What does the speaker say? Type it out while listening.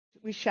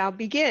We shall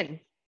begin.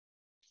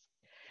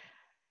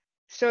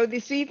 So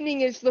this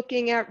evening is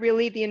looking at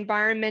really the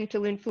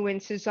environmental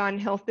influences on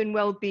health and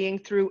well-being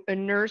through a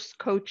nurse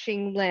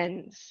coaching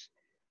lens.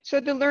 So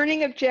the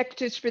learning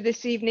objectives for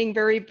this evening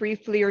very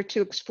briefly are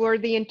to explore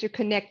the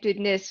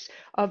interconnectedness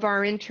of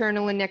our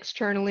internal and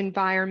external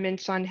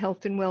environments on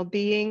health and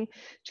well-being,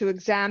 to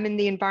examine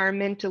the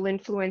environmental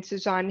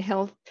influences on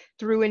health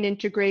through an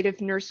integrative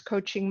nurse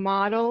coaching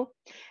model,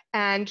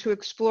 and to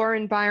explore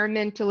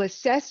environmental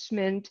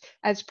assessment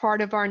as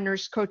part of our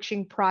nurse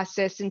coaching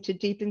process and to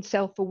deepen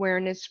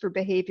self-awareness for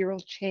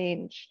behavioral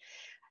change.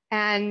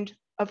 And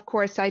of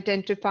course,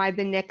 identify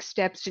the next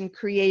steps in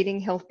creating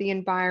healthy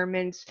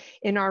environments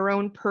in our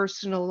own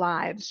personal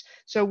lives.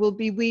 So we'll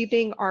be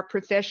weaving our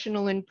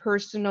professional and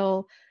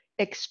personal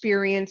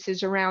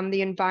experiences around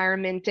the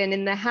environment. And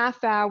in the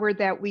half hour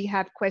that we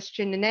have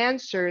question and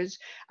answers,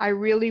 I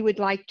really would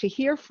like to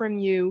hear from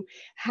you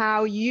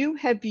how you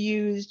have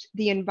used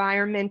the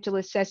environmental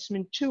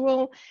assessment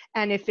tool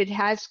and if it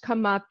has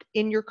come up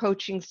in your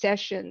coaching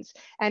sessions.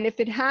 And if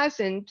it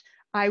hasn't,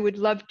 I would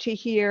love to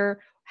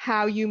hear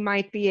how you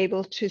might be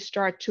able to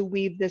start to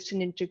weave this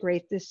and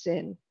integrate this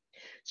in.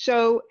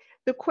 So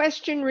the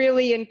question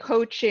really in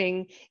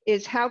coaching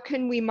is how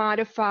can we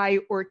modify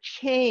or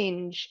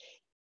change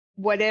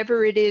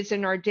whatever it is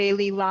in our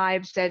daily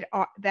lives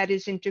that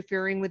is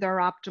interfering with our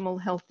optimal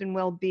health and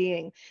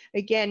well-being.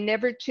 Again,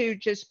 never to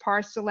just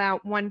parcel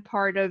out one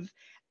part of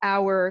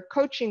our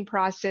coaching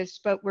process,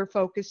 but we're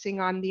focusing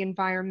on the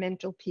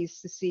environmental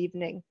piece this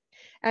evening.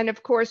 And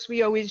of course,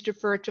 we always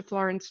defer to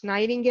Florence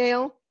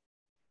Nightingale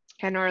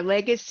and our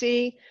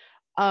legacy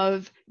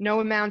of no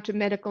amount of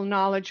medical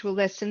knowledge will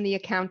lessen the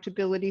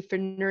accountability for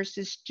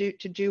nurses to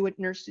do what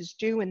nurses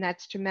do, and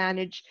that's to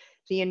manage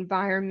the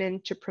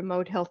environment to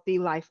promote healthy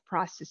life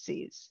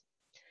processes.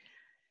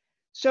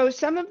 So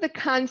some of the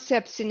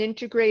concepts in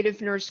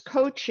integrative nurse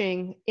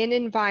coaching in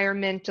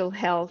environmental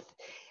health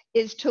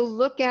is to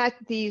look at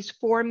these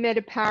 4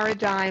 meta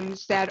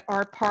paradigms that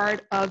are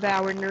part of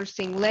our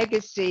nursing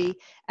legacy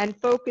and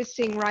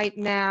focusing right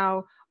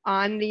now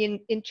on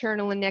the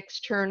internal and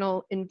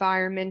external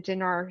environment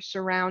in our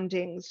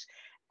surroundings,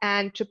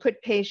 and to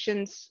put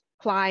patients,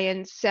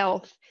 clients,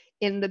 self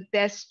in the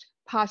best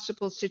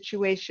possible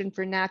situation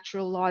for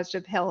natural laws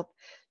of health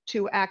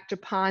to act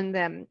upon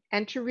them,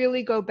 and to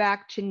really go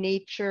back to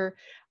nature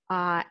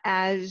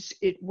as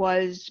it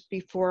was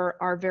before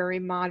our very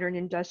modern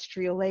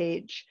industrial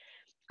age.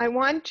 I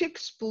want to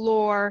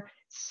explore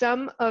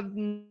some of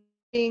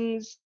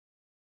things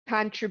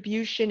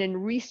contribution in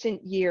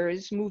recent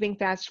years, moving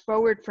fast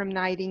forward from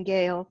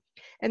Nightingale.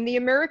 And the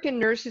American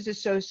Nurses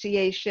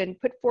Association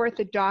put forth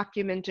a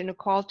document and a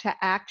call to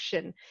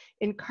action,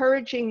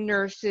 encouraging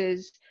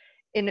nurses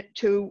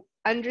to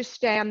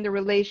understand the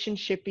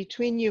relationship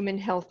between human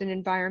health and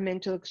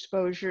environmental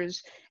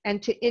exposures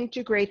and to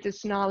integrate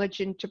this knowledge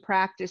into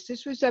practice.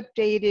 This was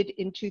updated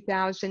in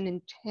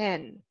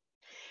 2010.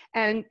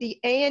 And the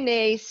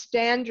ANA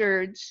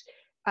standards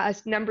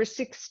number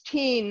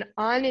 16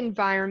 on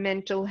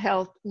environmental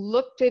health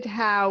looked at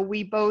how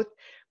we both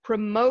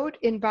promote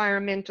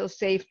environmental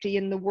safety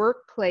in the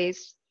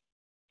workplace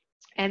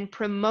and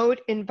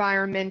promote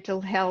environmental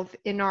health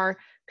in our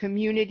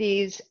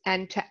communities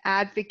and to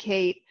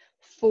advocate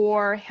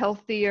for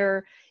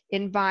healthier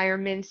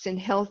environments and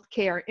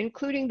healthcare,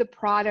 including the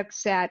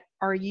products that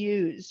are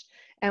used.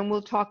 And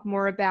we'll talk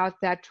more about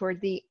that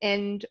toward the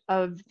end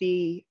of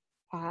the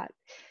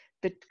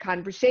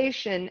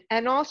conversation,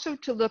 and also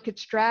to look at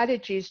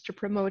strategies to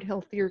promote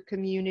healthier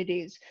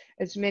communities,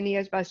 as many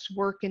of us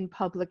work in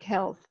public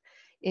health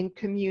in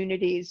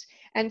communities.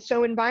 And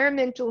so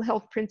environmental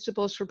health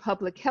principles for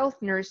public health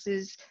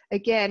nurses,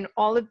 again,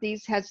 all of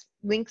these has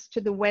links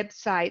to the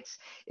websites,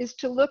 is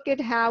to look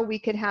at how we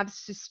could have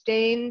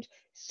sustained,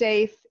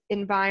 safe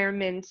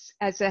environments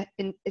as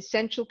an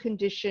essential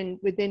condition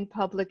within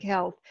public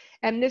health.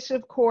 And this,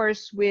 of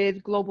course,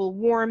 with global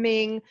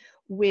warming,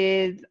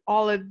 with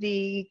all of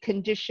the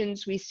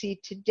conditions we see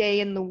today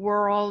in the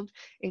world,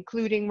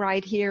 including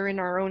right here in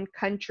our own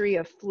country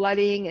of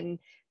flooding and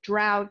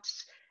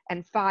droughts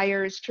and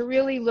fires, to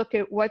really look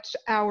at what's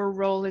our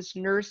role as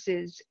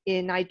nurses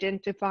in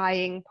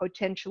identifying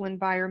potential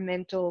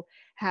environmental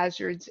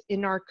hazards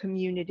in our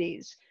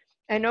communities.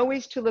 And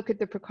always to look at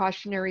the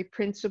precautionary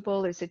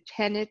principle as a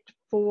tenet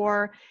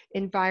for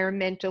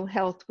environmental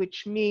health,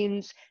 which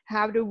means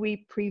how do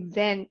we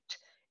prevent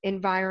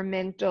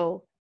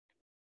environmental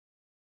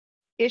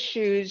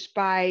issues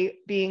by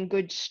being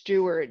good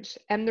stewards.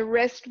 And the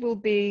rest will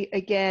be,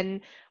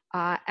 again,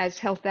 as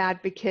health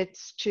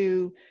advocates,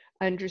 to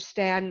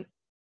understand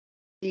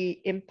the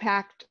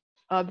impact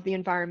of the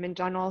environment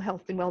on all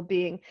health and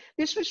well-being.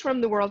 This was from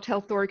the World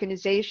Health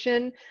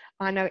Organization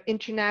on an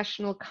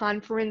international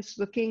conference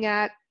looking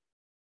at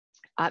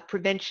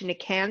prevention of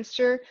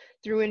cancer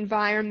through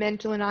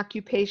environmental and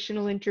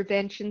occupational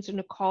interventions and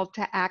a call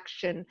to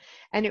action.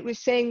 And it was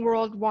saying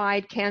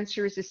worldwide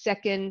cancer is the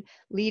second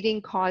leading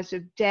cause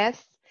of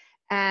death.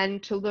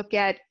 And to look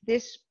at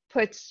this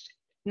puts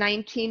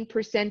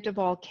 19% of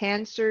all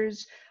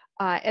cancers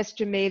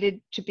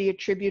estimated to be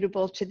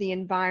attributable to the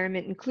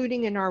environment,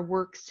 including in our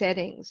work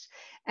settings.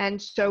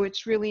 And so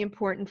it's really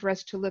important for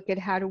us to look at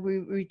how do we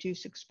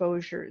reduce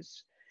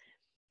exposures.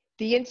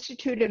 The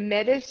Institute of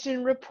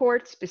Medicine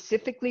report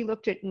specifically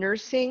looked at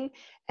nursing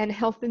and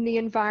health in the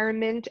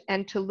environment,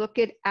 and to look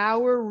at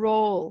our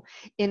role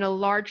in a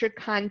larger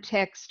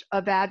context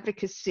of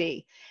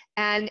advocacy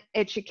and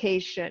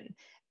education,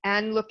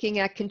 and looking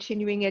at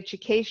continuing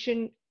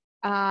education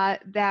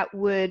that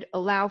would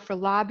allow for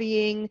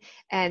lobbying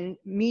and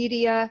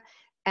media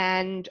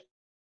and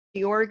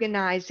the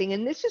organizing.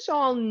 And this is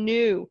all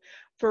new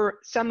for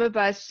some of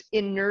us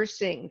in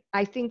nursing.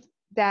 I think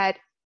that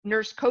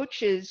nurse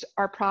coaches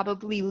are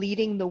probably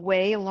leading the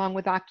way, along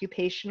with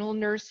occupational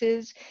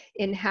nurses,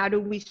 in how do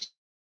we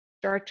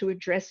start to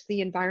address the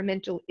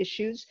environmental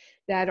issues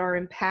that are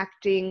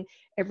impacting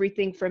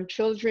everything from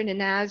children and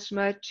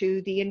asthma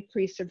to the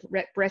increase of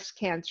breast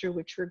cancer,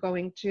 which we're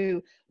going to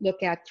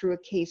look at through a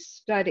case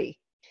study.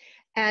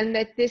 And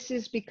that this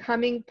is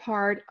becoming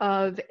part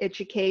of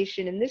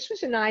education. And this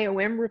was an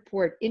IOM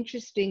report,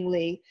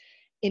 interestingly,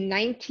 in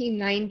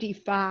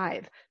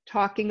 1995,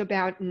 talking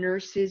about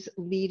nurses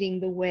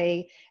leading the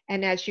way.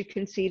 And as you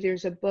can see,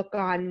 there's a book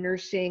on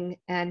nursing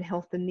and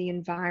health in the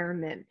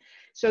environment.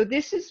 So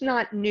this is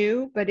not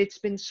new, but it's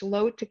been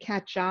slow to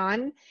catch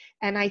on.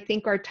 And I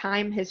think our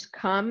time has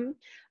come,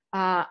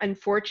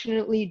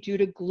 unfortunately, due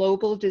to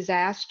global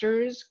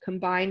disasters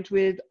combined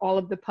with all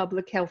of the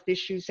public health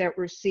issues that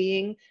we're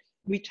seeing.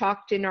 We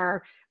talked in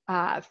our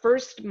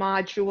first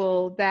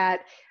module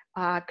that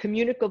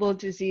communicable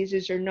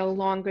diseases are no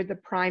longer the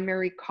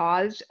primary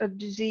cause of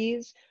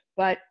disease,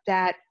 but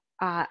that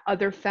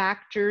other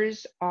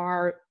factors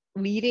are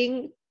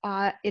leading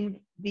in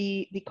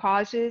the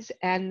causes,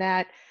 and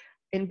that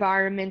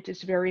environment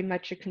is very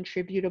much a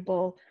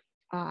contributable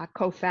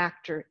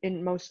cofactor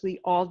in mostly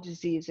all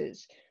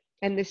diseases.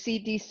 And the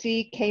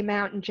CDC came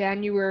out in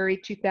January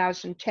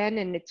 2010,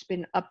 and it's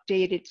been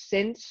updated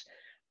since,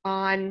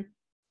 on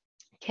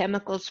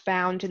chemicals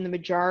found in the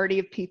majority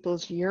of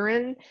people's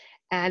urine,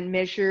 and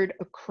measured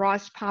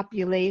across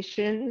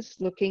populations,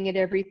 looking at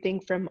everything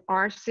from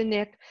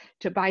arsenic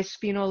to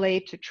bisphenol A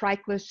to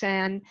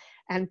triclosan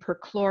and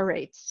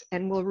perchlorates.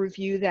 And we'll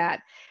review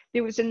that.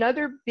 There was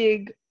another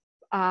big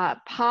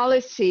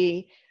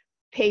policy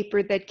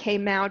paper that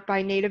came out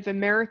by Native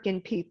American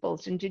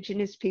peoples,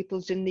 indigenous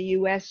peoples in the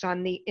US,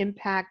 on the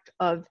impact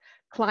of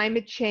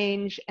climate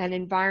change and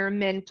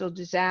environmental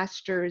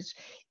disasters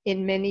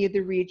in many of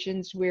the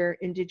regions where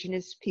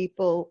indigenous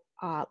people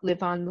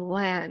live on the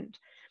land.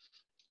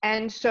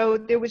 And so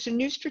there was a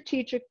new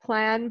strategic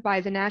plan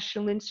by the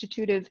National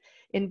Institute of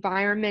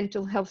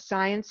Environmental Health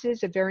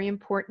Sciences, a very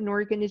important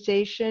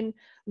organization,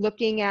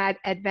 looking at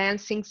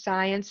advancing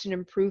science and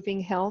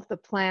improving health, a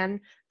plan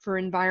for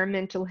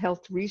environmental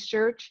health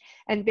research.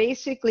 And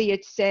basically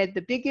it said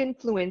the big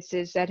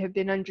influences that have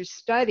been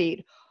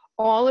understudied,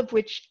 all of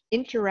which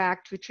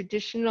interact with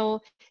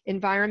traditional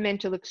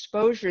environmental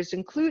exposures,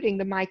 including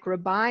the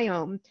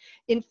microbiome,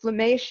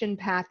 inflammation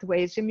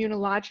pathways,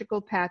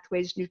 immunological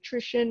pathways,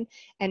 nutrition,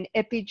 and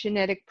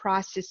epigenetic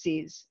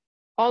processes,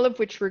 all of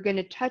which we're going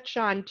to touch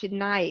on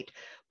tonight.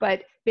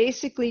 But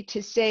basically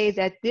to say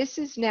that this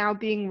is now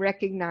being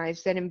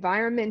recognized, that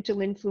environmental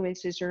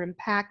influences are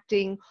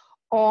impacting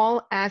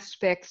all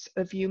aspects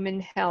of human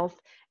health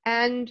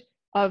and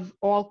of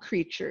all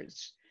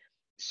creatures.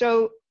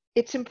 So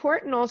it's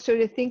important also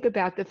to think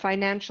about the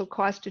financial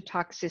cost of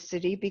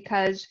toxicity,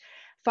 because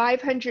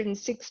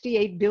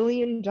 $568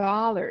 billion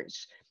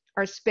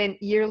are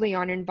spent yearly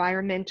on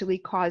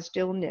environmentally caused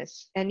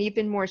illness. And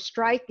even more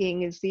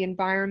striking is the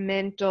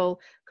environmental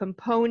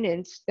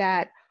components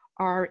that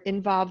are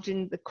involved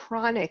in the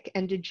chronic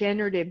and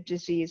degenerative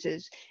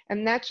diseases.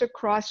 And that's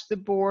across the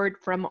board,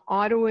 from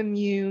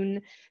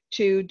autoimmune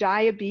to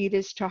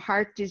diabetes to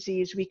heart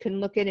disease. We can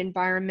look at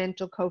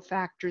environmental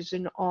cofactors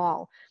in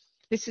all.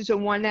 This is a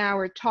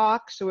 1-hour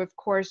talk, so of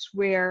course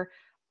we're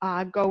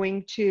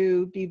going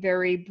to be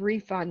very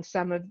brief on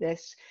some of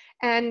this.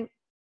 And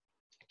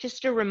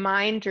just a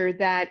reminder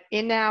that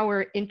in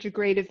our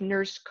integrative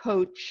nurse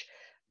coach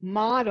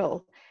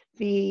model,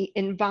 the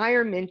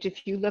environment,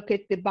 if you look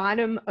at the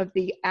bottom of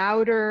the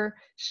outer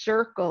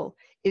circle,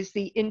 is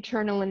the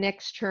internal and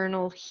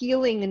external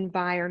healing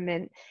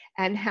environment,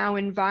 and how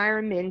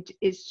environment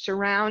is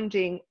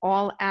surrounding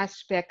all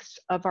aspects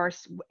of our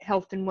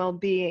health and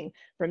well-being,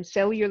 from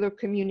cellular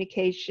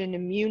communication,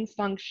 immune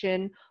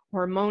function,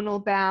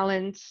 hormonal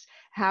balance,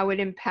 how it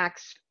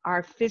impacts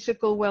our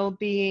physical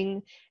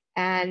well-being,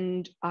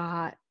 and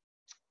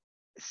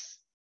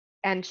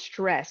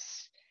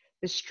stress,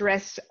 the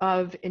stress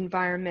of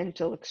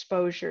environmental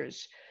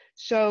exposures.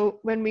 So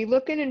when we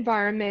look at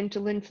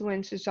environmental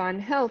influences on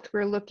health,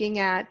 we're looking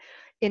at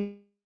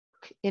in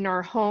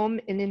our home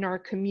and in our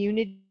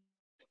community.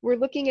 We're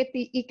looking at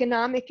the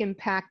economic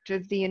impact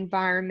of the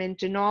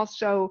environment, and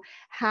also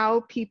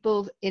how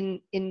people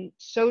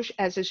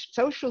as a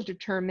social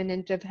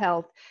determinant of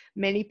health,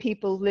 many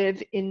people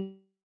live in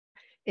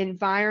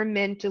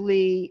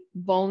environmentally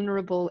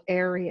vulnerable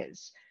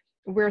areas.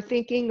 We're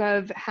thinking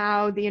of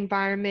how the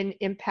environment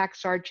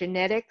impacts our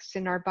genetics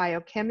and our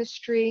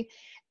biochemistry,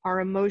 our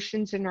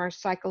emotions, and our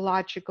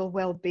psychological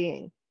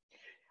well-being.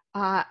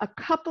 A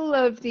couple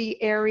of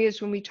the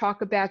areas when we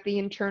talk about the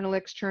internal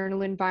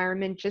external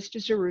environment, just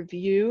as a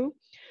review,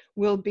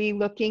 we'll be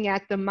looking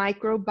at the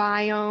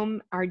microbiome,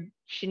 our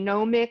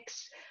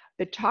genomics,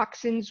 the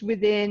toxins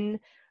within,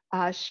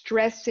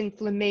 stress,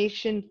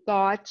 inflammation,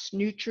 thoughts,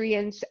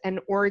 nutrients, and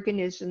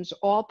organisms,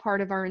 all part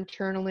of our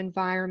internal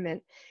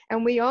environment.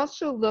 And we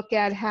also look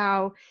at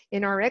how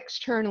in our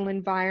external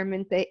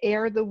environment, the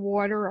air, the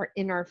water, are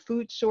in our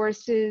food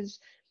sources,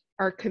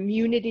 our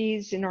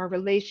communities, in our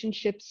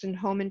relationships, and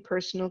home and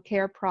personal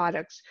care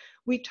products.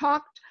 We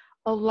talked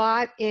a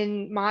lot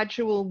in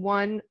module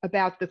 1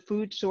 about the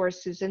food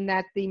sources, and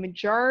that the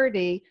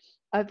majority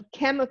of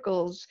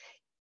chemicals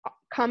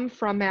come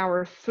from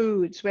our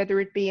foods,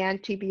 whether it be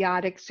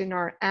antibiotics in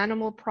our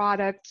animal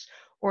products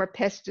or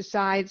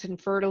pesticides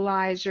and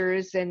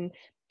fertilizers and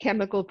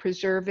chemical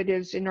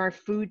preservatives in our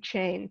food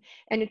chain.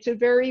 And it's a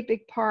very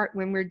big part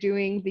when we're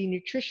doing the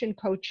nutrition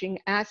coaching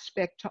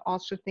aspect to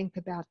also think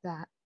about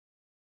that.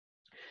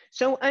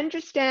 So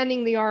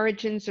understanding the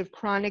origins of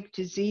chronic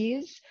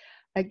disease,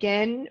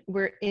 again,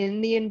 we're in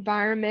the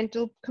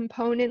environmental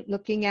component,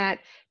 looking at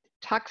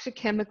toxic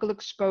chemical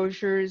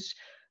exposures,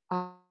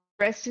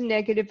 stress and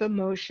negative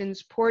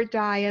emotions, poor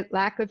diet,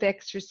 lack of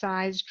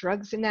exercise,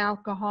 drugs and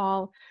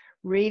alcohol,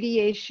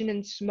 radiation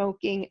and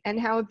smoking, and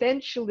how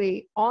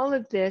eventually all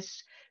of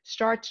this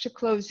starts to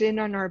close in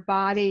on our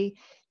body,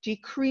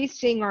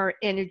 decreasing our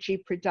energy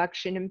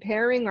production,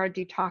 impairing our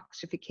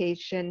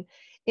detoxification,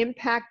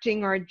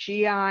 impacting our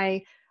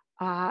GI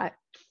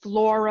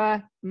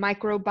flora,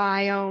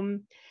 microbiome,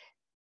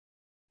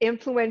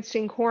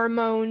 influencing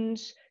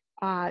hormones,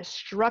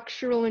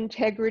 structural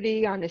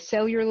integrity on a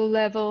cellular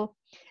level,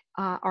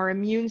 our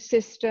immune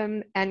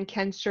system, and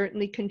can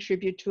certainly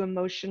contribute to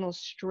emotional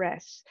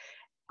stress.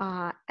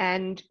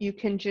 And you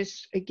can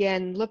just,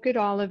 again, look at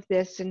all of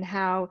this and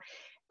how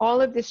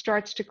all of this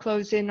starts to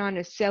close in on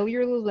a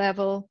cellular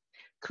level,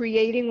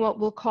 creating what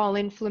we'll call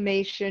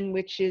inflammation,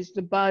 which is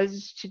the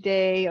buzz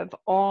today of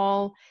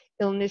all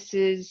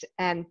illnesses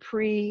and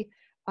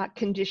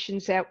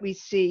conditions that we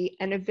see.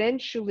 And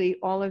eventually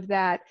all of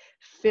that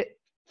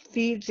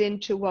feeds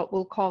into what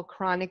we'll call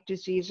chronic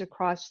disease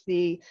across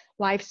the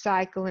life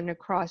cycle and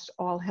across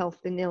all health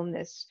and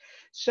illness.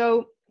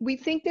 So we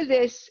think of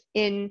this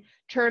in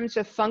terms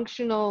of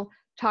functional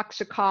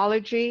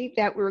toxicology,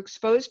 that we're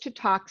exposed to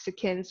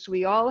toxicants.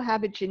 We all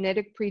have a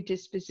genetic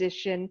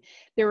predisposition.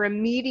 There are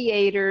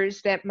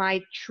mediators that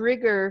might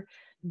trigger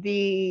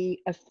the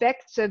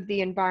effects of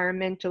the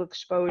environmental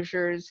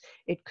exposures.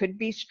 It could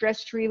be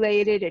stress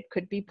related, it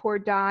could be poor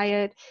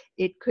diet,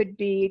 it could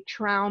be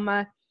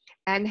trauma,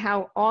 and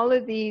how all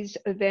of these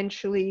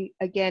eventually,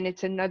 again,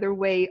 it's another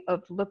way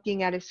of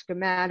looking at a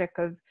schematic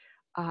of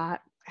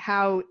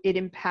how it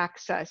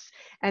impacts us.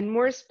 And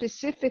more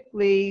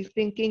specifically,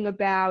 thinking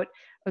about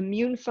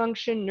immune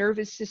function,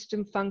 nervous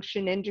system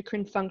function,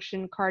 endocrine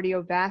function,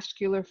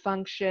 cardiovascular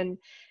function,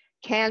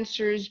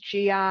 cancers,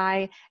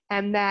 GI,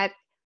 and that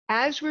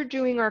as we're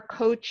doing our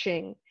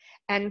coaching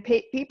and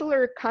people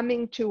are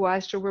coming to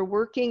us, or we're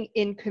working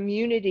in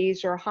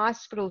communities or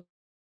hospitals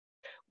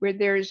where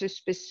there's a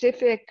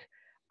specific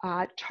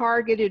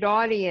targeted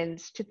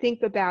audience, to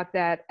think about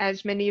that.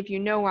 As many of you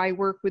know, I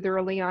work with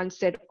early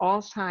onset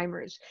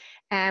Alzheimer's,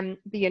 and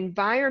the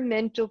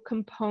environmental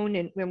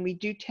component when we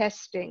do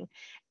testing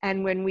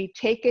and when we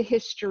take a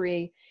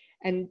history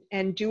and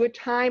do a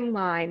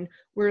timeline,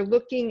 we're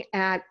looking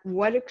at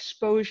what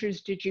exposures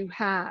did you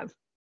have.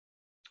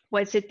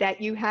 Was it that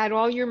you had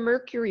all your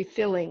mercury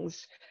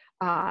fillings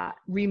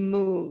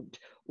removed?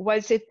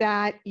 Was it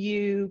that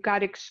you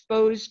got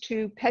exposed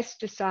to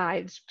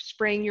pesticides,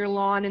 spraying your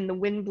lawn and the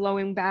wind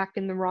blowing back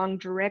in the wrong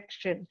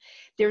direction?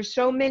 There's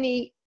so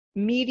many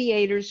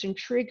mediators and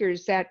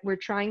triggers that we're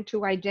trying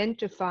to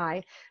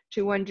identify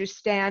to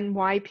understand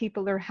why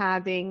people are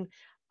having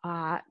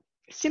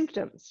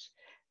symptoms.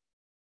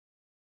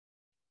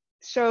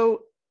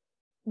 So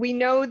we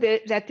know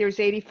that there's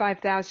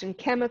 85,000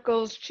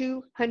 chemicals,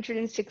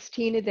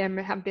 216 of them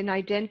have been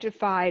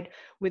identified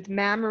with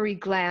mammary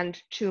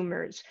gland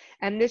tumors.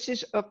 And this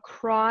is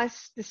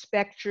across the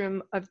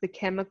spectrum of the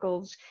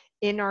chemicals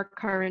in our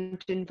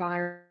current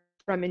environment,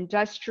 from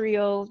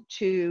industrial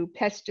to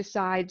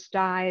pesticides,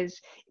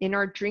 dyes, in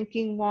our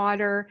drinking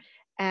water,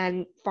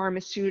 and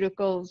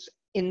pharmaceuticals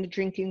in the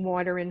drinking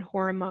water, and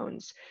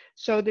hormones.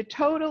 So the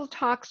total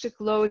toxic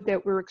load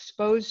that we're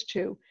exposed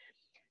to,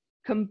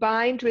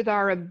 combined with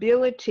our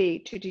ability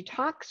to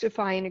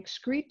detoxify and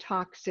excrete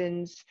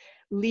toxins,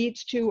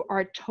 leads to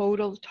our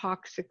total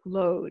toxic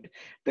load.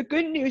 The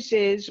good news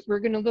is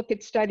we're going to look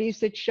at studies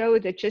that show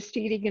that just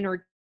eating an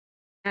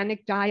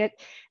organic diet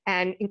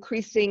and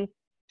increasing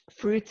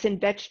fruits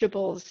and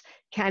vegetables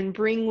can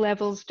bring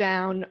levels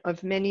down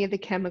of many of the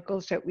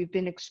chemicals that we've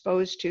been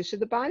exposed to. So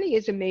the body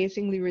is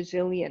amazingly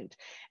resilient.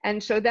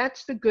 And so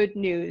that's the good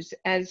news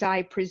as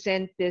I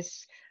present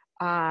this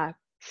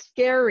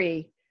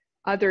scary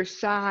other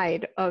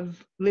side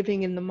of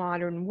living in the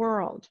modern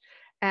world.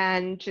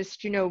 And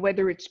just,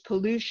 whether it's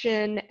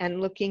pollution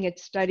and looking at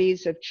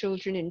studies of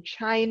children in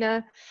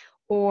China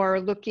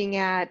or looking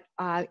at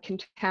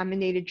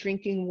contaminated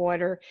drinking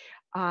water,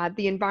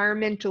 the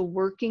Environmental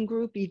Working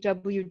Group,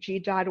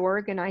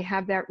 EWG.org, and I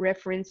have that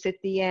reference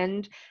at the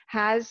end,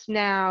 has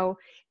now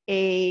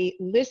a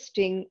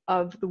listing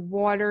of the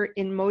water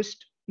in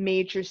most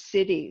major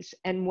cities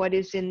and what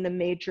is in the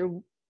major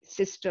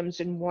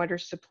systems and water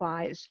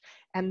supplies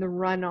and the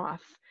runoff.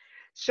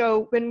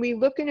 So when we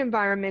look at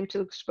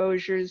environmental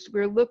exposures,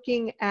 we're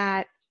looking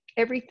at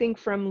everything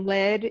from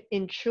lead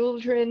in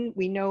children.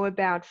 We know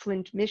about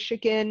Flint,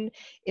 Michigan,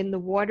 in the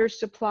water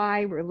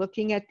supply. We're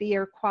looking at the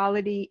air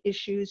quality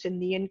issues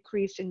and the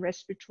increase in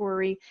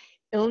respiratory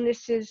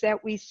illnesses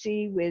that we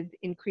see with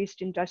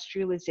increased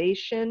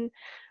industrialization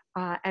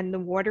and the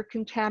water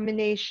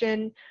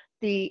contamination,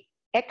 the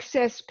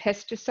excess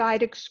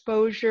pesticide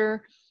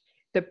exposure,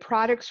 the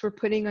products we're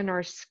putting on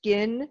our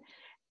skin,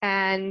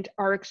 and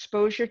our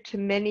exposure to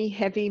many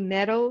heavy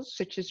metals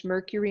such as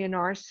mercury and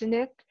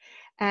arsenic.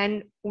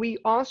 And we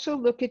also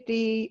look at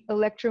the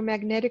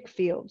electromagnetic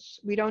fields.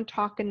 We don't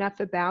talk enough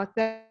about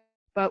that,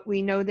 but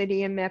we know that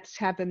EMFs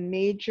have a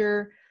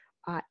major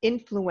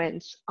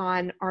influence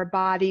on our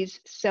body's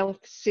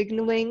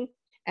self-signaling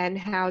and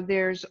how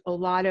there's a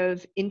lot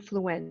of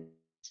influence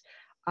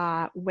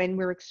when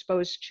we're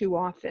exposed too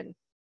often.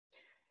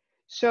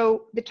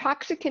 So the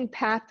toxicant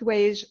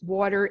pathways,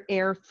 water,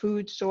 air,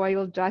 food,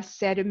 soil, dust,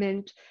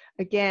 sediment,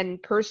 again,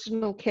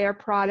 personal care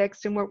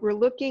products. And what we're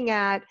looking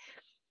at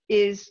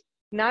is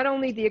not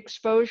only the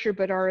exposure,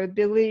 but our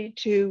ability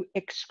to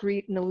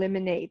excrete and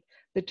eliminate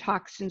the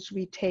toxins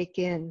we take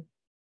in.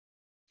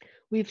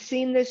 We've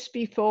seen this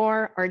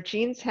before. Our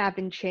genes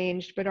haven't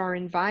changed, but our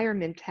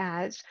environment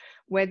has,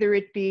 whether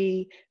it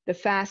be the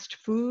fast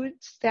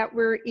foods that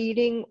we're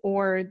eating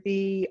or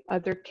the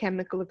other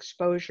chemical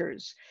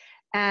exposures.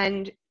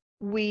 And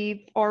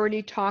we've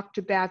already talked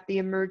about the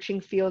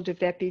emerging field of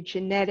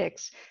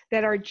epigenetics,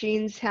 that our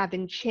genes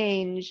haven't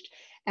changed,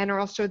 and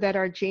also that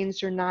our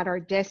genes are not our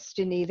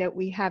destiny, that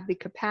we have the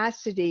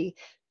capacity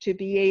to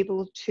be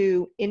able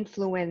to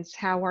influence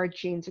how our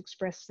genes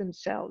express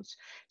themselves.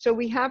 So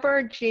we have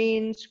our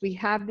genes, we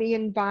have the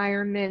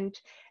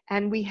environment,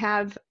 and we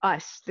have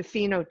us, the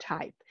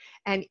phenotype.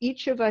 And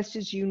each of us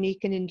is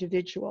unique and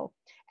individual.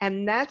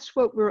 And that's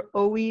what we're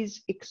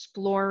always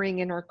exploring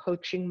in our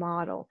coaching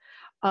model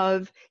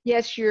of,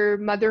 yes, your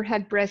mother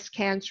had breast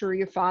cancer or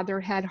your father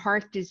had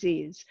heart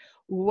disease.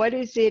 What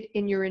is it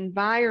in your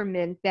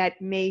environment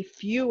that may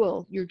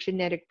fuel your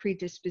genetic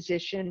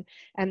predisposition?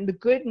 And the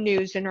good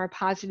news in our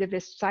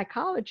positivist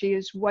psychology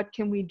is, what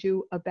can we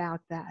do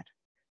about that?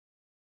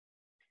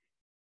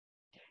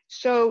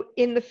 So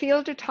in the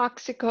field of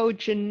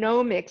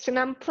toxicogenomics, and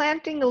I'm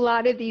planting a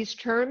lot of these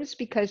terms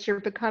because they're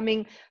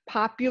becoming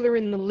popular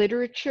in the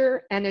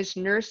literature, and as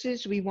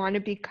nurses, we want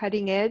to be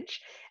cutting edge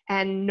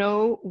and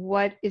know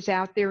what is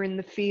out there in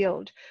the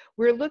field.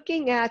 We're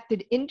looking at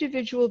the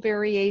individual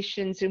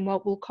variations in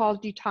what we'll call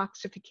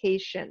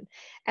detoxification,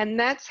 and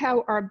that's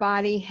how our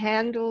body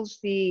handles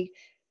the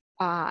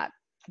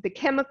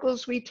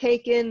chemicals we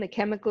take in, the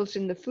chemicals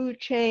in the food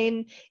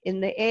chain,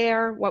 in the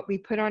air, what we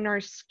put on our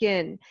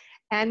skin.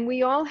 And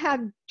we all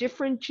have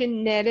different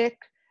genetic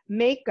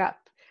makeup.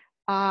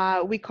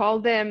 We call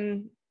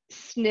them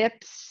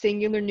SNPs,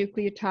 singular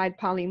nucleotide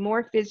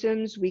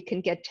polymorphisms. We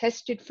can get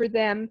tested for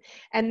them.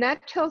 And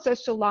that tells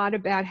us a lot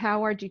about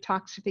how our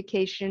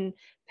detoxification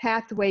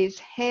pathways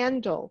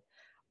handle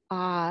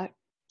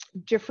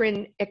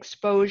different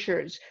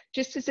exposures.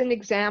 Just as an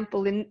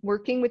example, in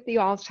working with the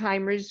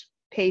Alzheimer's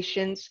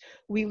patients,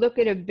 we look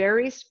at a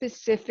very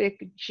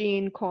specific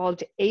gene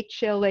called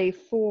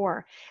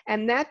HLA4,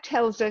 and that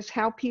tells us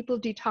how people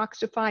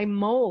detoxify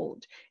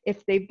mold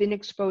if they've been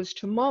exposed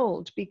to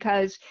mold,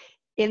 because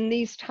in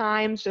these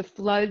times of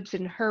floods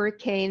and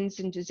hurricanes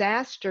and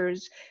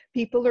disasters,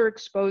 people are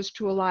exposed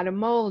to a lot of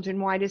mold.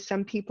 And why do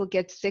some people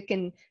get sick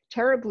and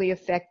terribly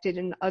affected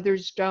and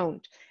others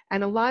don't?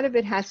 And a lot of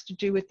it has to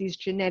do with these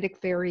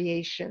genetic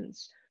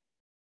variations.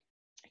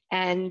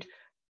 And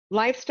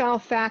lifestyle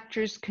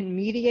factors can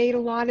mediate a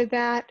lot of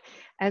that,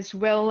 as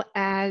well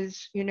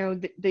as,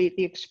 the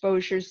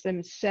exposures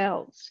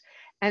themselves.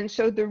 And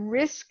so the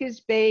risk is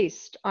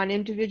based on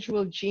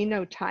individual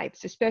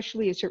genotypes,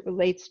 especially as it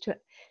relates to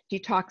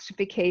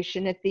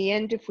detoxification. At the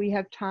end, if we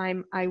have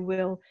time, I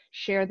will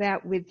share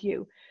that with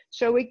you.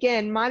 So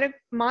again,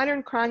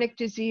 modern chronic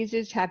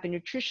diseases have a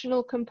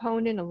nutritional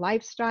component, a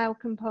lifestyle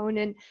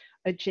component,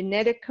 a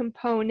genetic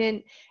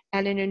component,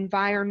 and an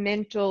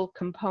environmental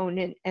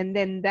component, and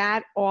then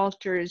that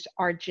alters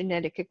our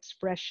genetic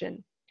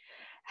expression.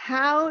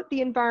 How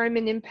the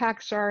environment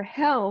impacts our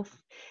health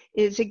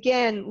is,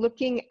 again,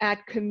 looking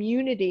at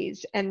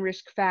communities and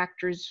risk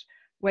factors,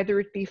 whether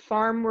it be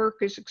farm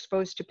workers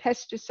exposed to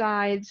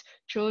pesticides,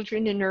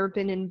 children in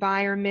urban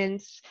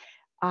environments,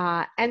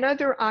 and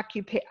other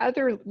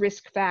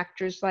risk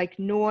factors like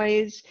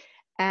noise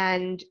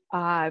and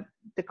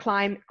the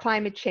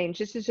climate change.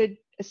 This is a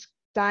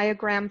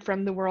diagram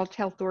from the World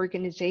Health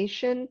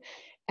Organization,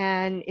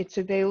 and it's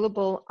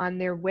available on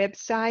their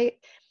website.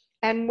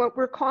 And what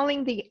we're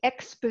calling the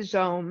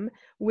exposome,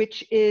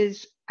 which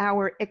is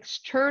our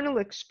external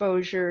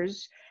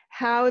exposures,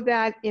 how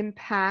that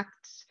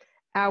impacts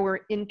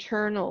our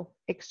internal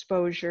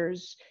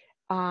exposures,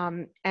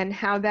 and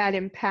how that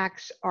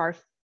impacts our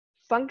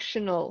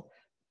functional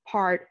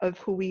part of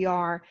who we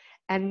are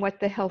and what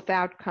the health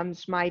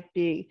outcomes might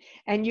be.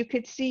 And you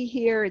could see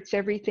here, it's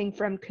everything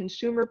from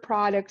consumer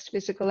products,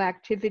 physical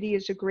activity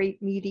is a great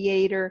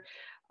mediator,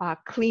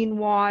 clean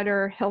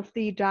water,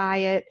 healthy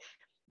diet,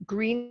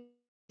 green,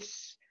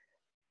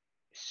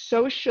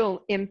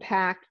 social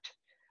impact,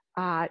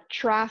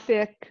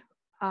 traffic.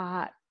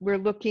 We're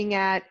looking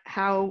at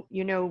how,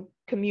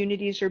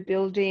 communities are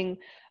building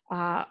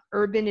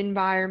urban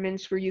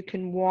environments where you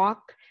can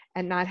walk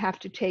and not have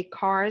to take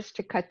cars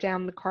to cut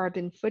down the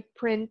carbon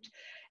footprint.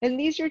 And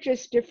these are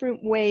just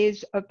different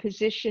ways of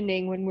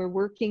positioning when we're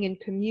working in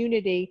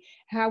community,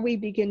 how we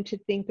begin to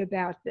think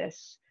about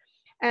this.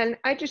 And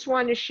I just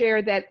want to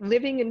share that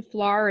living in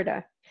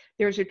Florida,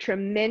 there's a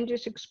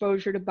tremendous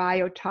exposure to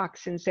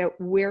biotoxins that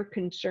we're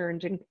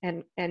concerned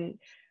and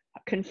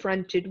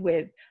confronted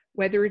with,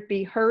 whether it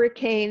be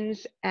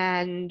hurricanes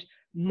and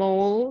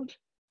mold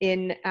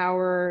in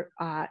our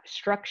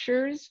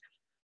structures.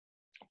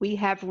 We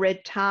have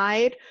red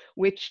tide,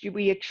 which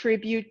we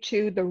attribute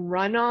to the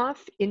runoff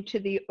into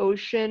the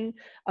ocean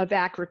of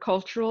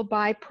agricultural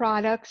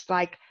byproducts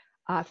like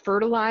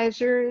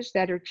fertilizers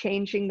that are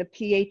changing the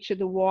pH of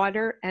the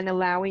water and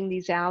allowing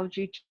these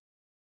algae to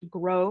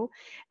grow.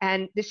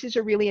 And this is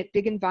a really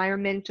big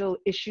environmental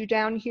issue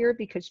down here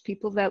because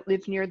people that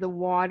live near the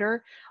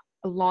water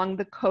along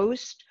the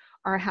coast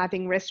are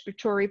having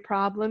respiratory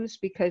problems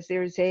because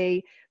there's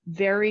a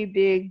very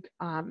big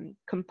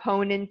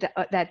component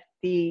that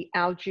the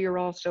algae are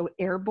also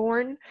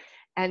airborne.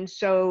 And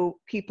so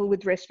people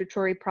with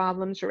respiratory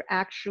problems are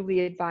actually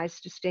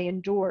advised to stay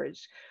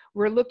indoors.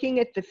 We're looking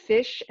at the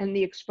fish and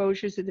the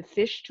exposures of the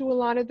fish to a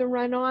lot of the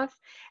runoff.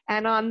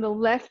 And on the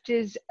left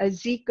is a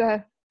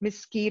Zika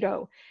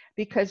mosquito,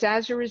 because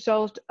as a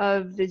result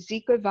of the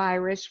Zika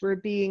virus, we're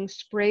being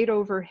sprayed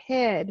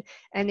overhead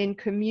and in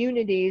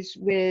communities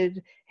with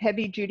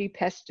heavy-duty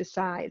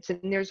pesticides.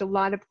 And there's a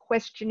lot of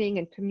questioning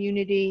and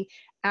community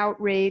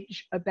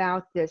outrage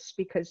about this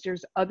because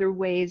there's other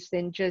ways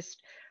than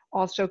just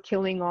also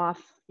killing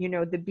off,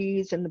 the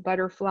bees and the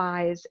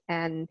butterflies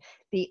and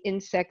the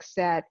insects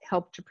that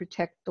help to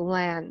protect the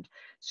land.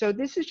 So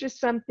this is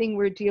just something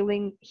we're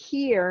dealing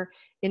here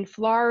in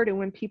Florida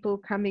when people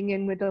are coming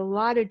in with a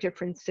lot of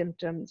different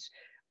symptoms,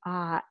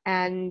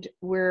 and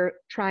we're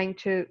trying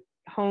to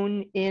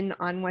hone in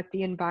on what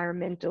the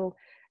environmental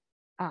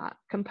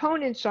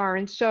components are.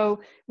 And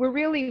so we're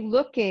really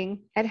looking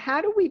at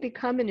how do we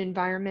become an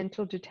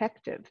environmental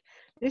detective?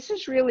 This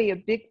is really a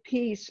big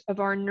piece of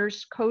our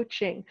nurse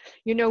coaching.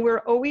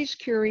 We're always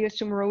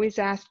curious and we're always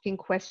asking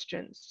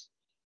questions.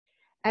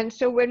 And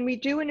so when we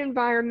do an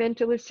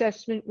environmental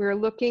assessment, we're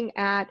looking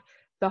at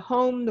the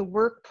home, the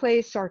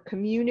workplace, our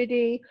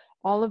community,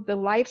 all of the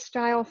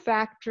lifestyle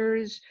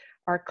factors,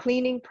 our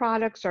cleaning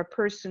products, our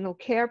personal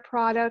care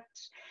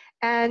products,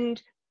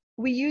 and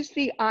we use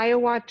the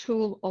Iowa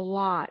tool a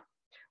lot.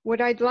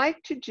 What I'd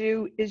like to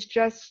do is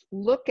just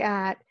look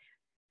at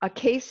a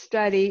case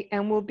study,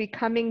 and we'll be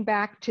coming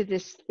back to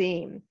this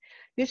theme.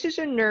 This is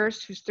a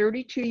nurse who's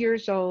 32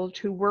 years old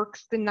who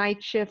works the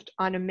night shift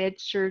on a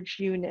med-surg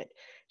unit.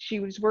 She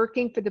was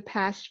working for the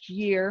past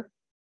year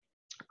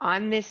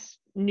on this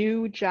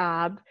new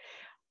job,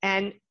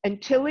 and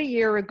until a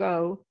year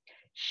ago,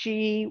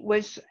 she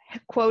was,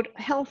 quote,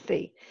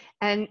 healthy.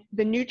 And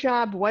the new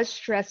job was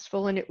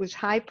stressful and it was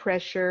high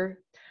pressure.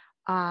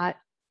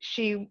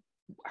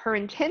 Her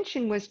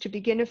intention was to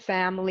begin a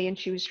family and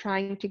she was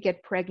trying to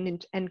get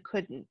pregnant and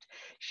couldn't.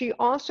 She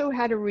also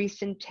had a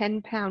recent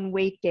 10-pound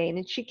weight gain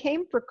and she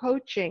came for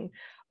coaching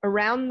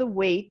around the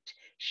weight.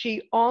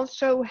 She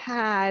also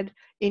had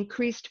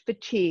increased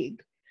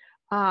fatigue.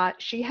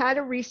 She had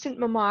a recent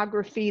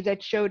mammography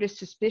that showed a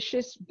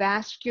suspicious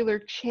vascular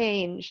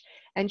change,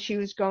 and she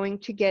was going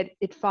to get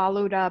it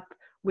followed up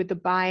with a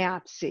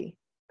biopsy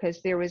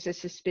because there was a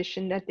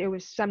suspicion that there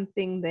was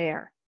something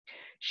there.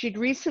 She'd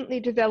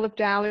recently developed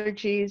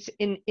allergies.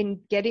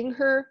 In getting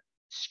her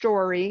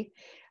story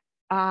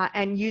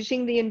and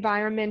using the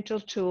environmental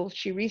tools,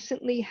 she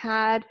recently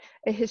had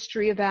a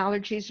history of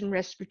allergies and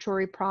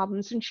respiratory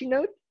problems, and she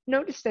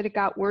noticed that it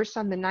got worse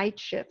on the night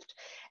shift.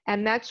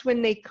 And that's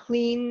when they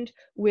cleaned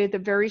with a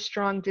very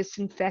strong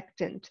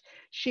disinfectant.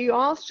 She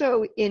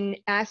also, in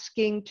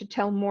asking to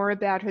tell more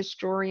about her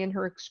story and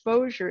her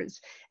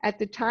exposures, at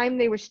the time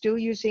they were still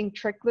using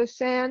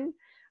triclosan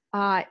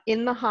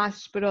in the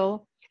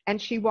hospital,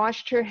 and she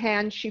washed her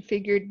hands, she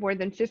figured, more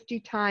than 50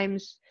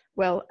 times,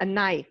 well, a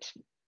night.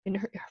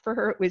 For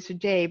her it was a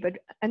day, but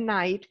a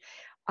night.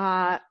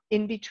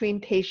 in between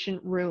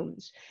patient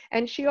rooms.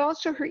 And she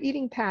also, her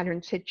eating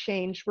patterns had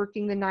changed.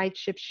 Working the night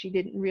shifts, she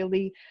didn't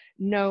really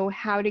know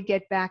how to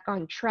get back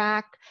on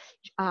track.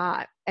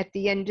 At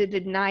the end of the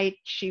night,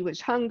 she was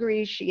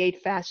hungry. She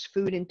ate fast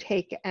food and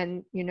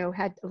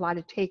had a lot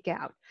of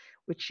takeout,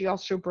 which she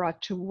also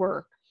brought to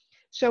work.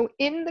 So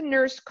in the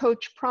nurse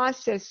coach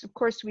process, of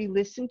course, we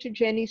listened to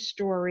Jenny's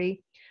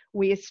story.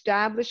 We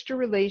established a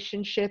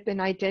relationship and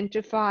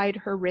identified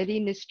her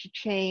readiness to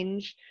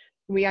change.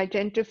 We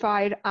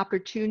identified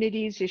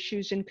opportunities,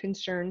 issues, and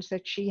concerns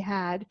that she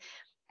had.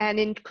 And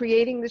in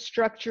creating the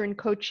structure and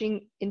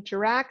coaching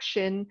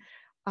interaction,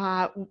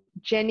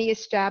 Jenny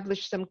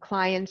established some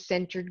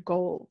client-centered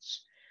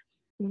goals.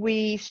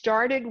 We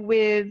started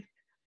with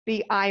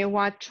the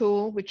Iowa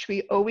tool, which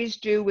we always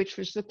do, which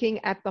was looking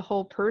at the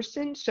whole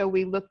person. So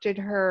we looked at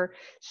her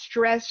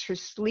stress, her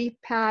sleep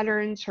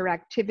patterns, her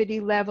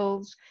activity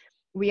levels.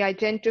 We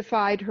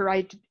identified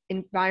her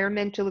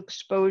environmental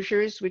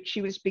exposures, which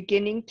she was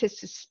beginning to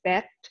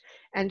suspect.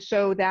 And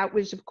so that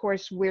was, of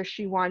course, where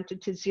she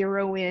wanted to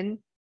zero in.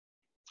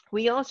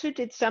 We also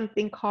did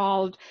something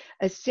called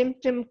a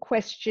symptom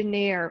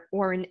questionnaire,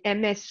 or an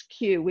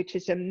MSQ, which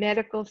is a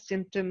medical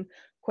symptom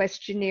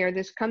questionnaire.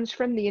 This comes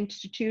from the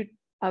Institute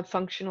of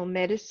Functional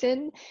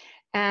Medicine,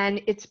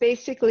 and it's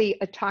basically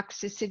a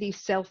toxicity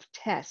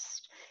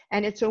self-test.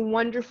 And it's a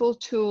wonderful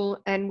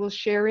tool, and we'll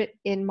share it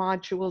in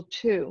Module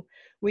 2.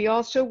 We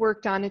also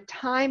worked on a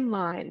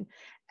timeline,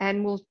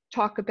 and we'll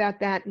talk about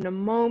that in a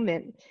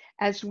moment,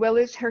 as well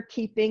as her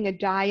keeping a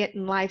diet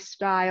and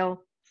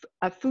lifestyle,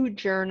 a food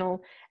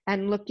journal,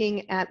 and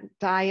looking at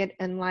diet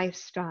and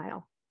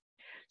lifestyle.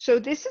 So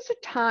this is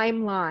a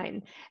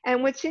timeline.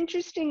 And what's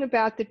interesting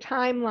about the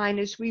timeline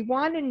is we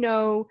want to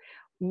know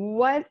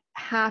what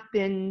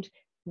happened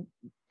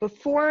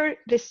before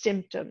the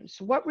symptoms.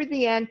 What were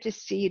the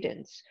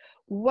antecedents?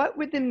 What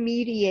were the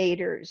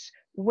mediators?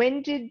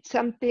 When did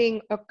something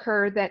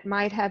occur that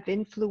might have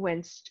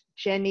influenced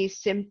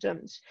Jenny's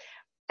symptoms?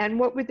 And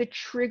what were the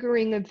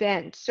triggering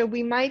events? So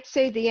we might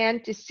say the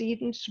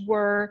antecedents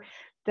were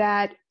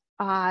that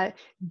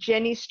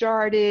Jenny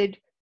started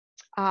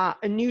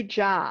a new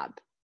job,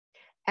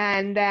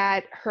 and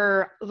that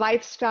her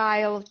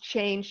lifestyle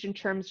changed in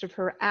terms of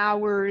her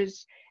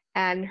hours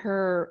and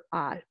her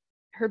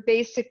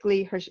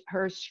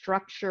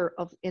structure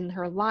in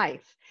her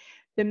life.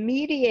 The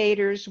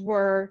mediators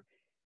were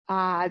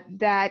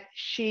that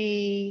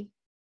she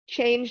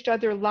changed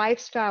other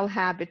lifestyle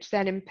habits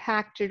that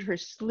impacted her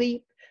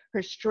sleep,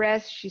 her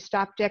stress. She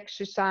stopped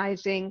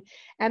exercising,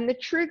 and the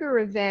trigger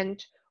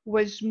event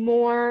was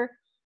more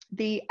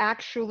the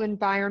actual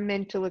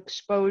environmental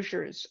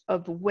exposures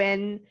of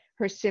when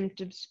her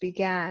symptoms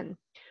began.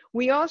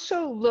 We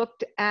also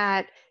looked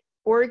at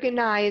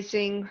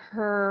organizing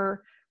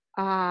her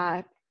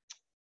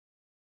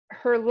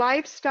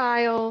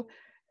lifestyle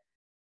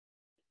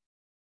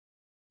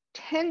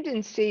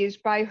tendencies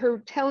by her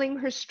telling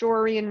her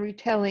story and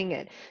retelling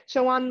it.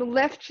 So on the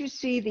left, you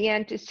see the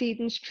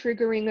antecedents,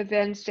 triggering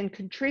events, and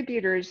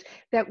contributors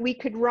that we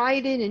could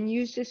write in and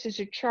use this as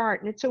a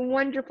chart. And it's a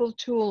wonderful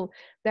tool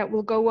that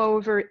we'll go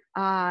over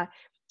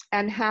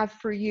and have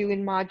for you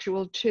in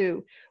Module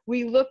 2.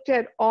 We looked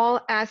at all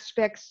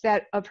aspects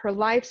of her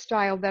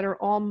lifestyle that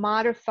are all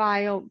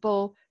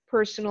modifiable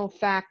personal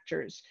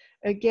factors.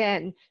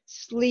 Again,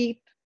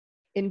 sleep,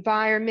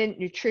 environment,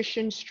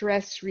 nutrition,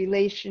 stress,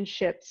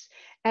 relationships,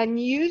 and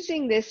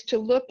using this to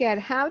look at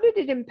how did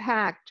it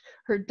impact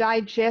her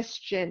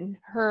digestion,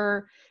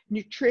 her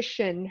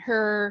nutrition,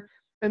 her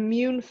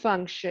immune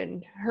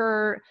function,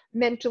 her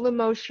mental,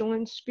 emotional,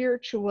 and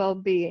spiritual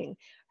well-being,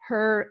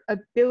 her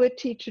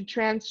ability to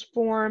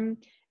transform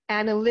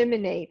and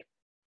eliminate,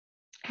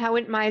 how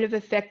it might have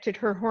affected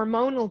her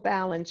hormonal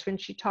balance when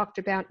she talked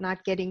about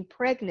not getting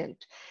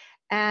pregnant,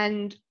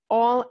 and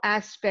all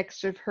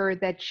aspects of her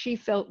that she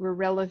felt were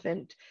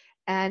relevant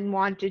and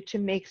wanted to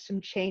make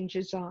some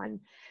changes on.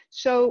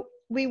 So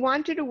we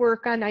wanted to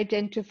work on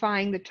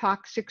identifying the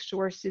toxic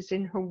sources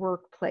in her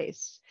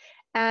workplace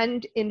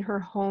and in her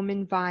home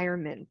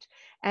environment.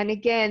 And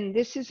again,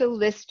 this is a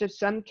list of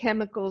some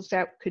chemicals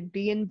that could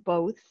be in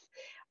both,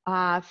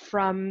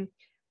 from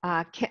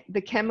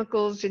the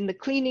chemicals in the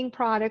cleaning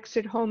products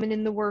at home and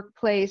in the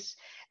workplace,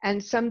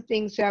 and some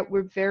things that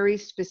were very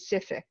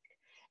specific.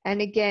 And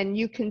again,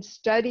 you can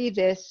study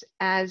this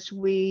as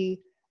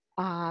we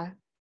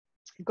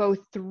go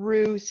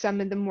through some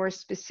of the more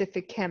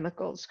specific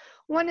chemicals.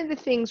 One of the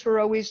things we're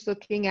always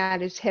looking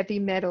at is heavy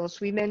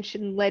metals. We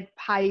mentioned lead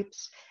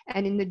pipes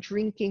and in the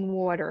drinking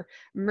water.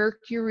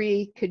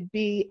 Mercury could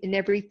be in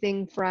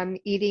everything from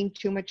eating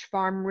too much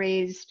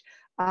farm-raised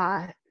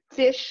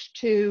fish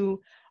to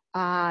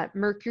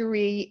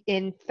mercury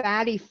in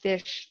fatty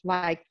fish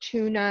like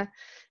tuna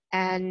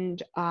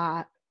and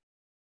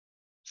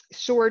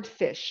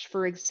swordfish,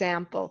 for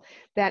example.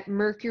 That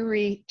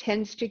mercury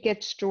tends to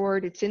get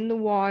stored. It's in the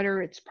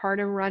water, it's part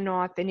of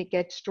runoff, and it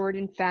gets stored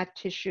in fat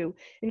tissue,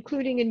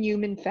 including in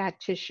human fat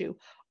tissue.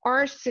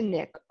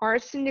 Arsenic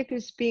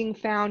is being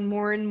found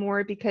more and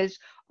more because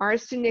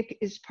arsenic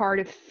is part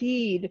of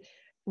feed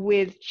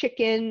with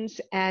chickens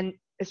and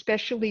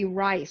especially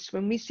rice.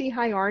 When we see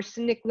high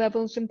arsenic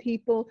levels in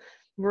people,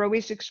 we're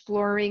always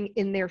exploring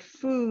in their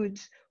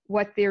foods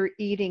what they're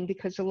eating,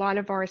 because a lot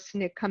of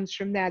arsenic comes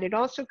from that. It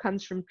also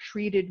comes from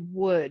treated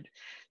wood.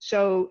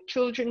 So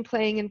children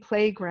playing in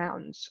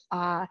playgrounds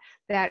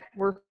that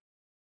work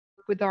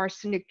with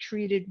arsenic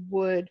treated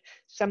wood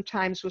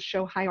sometimes will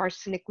show high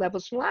arsenic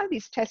levels. And a lot of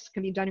these tests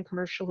can be done in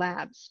commercial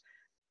labs.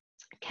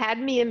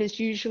 Cadmium is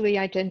usually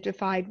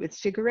identified with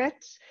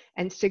cigarettes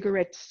and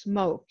cigarette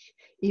smoke,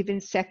 even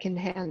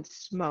secondhand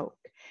smoke.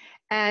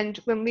 And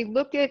when we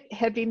look at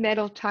heavy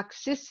metal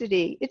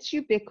toxicity, it's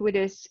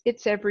ubiquitous,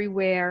 it's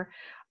everywhere,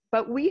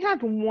 but we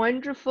have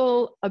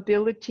wonderful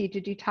ability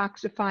to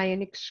detoxify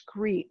and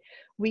excrete.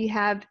 We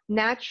have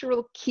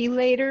natural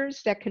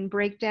chelators that can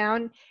break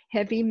down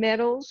heavy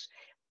metals,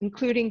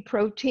 including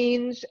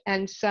proteins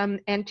and some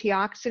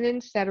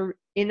antioxidants that are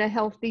in a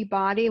healthy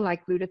body,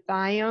 like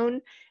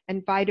glutathione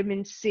and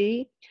vitamin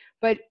C.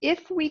 But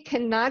if we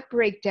cannot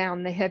break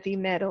down the heavy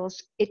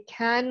metals, it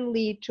can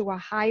lead to a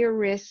higher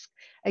risk,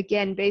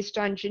 again, based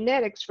on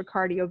genetics, for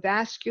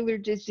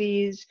cardiovascular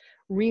disease,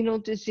 renal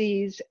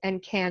disease,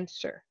 and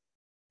cancer.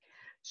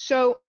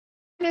 So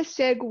I'm going to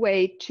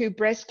segue to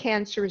breast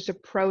cancer as a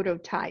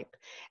prototype.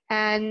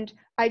 And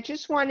I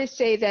just want to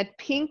say that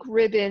pink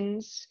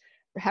ribbons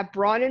have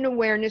brought an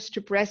awareness to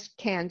breast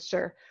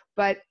cancer,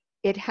 but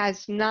it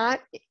has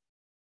not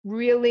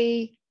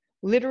really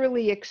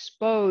literally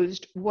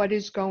exposed what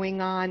is going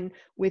on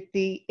with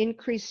the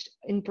increase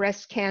in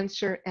breast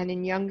cancer and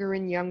in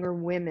younger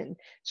women.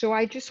 So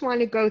I just want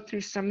to go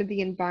through some of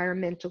the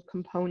environmental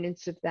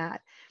components of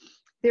that.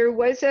 There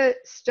was a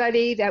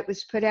study that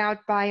was put out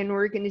by an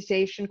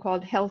organization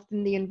called Health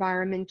and the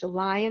Environment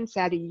Alliance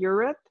out of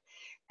Europe,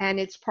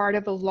 and it's part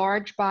of a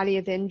large body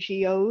of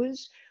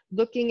NGOs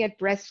looking at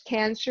breast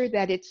cancer,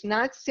 that it's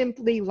not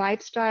simply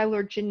lifestyle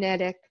or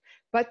genetic,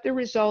 but the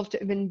result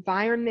of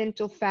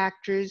environmental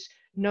factors,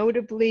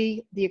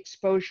 notably the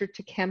exposure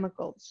to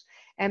chemicals.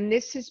 And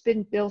this has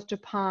been built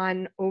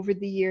upon over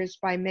the years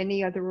by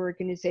many other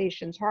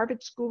organizations.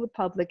 Harvard School of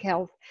Public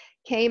Health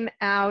came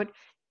out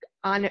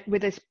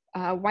with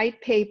a white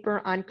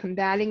paper on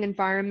combating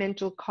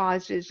environmental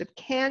causes of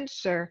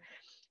cancer.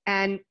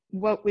 And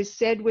what was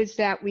said was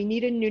that we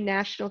need a new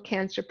national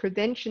cancer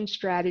prevention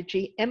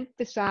strategy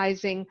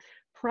emphasizing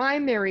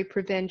primary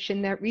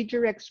prevention that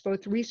redirects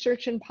both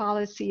research and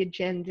policy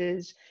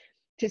agendas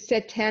to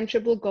set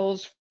tangible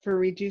goals for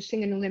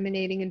reducing and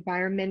eliminating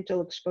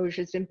environmental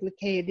exposures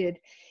implicated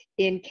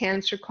in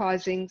cancer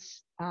causation.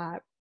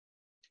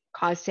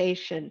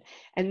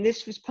 And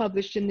this was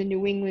published in the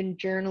New England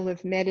Journal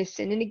of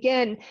Medicine. And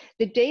again,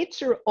 the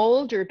dates are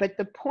older, but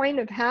the point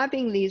of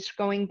having these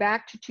going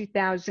back to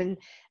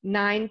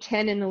 2009,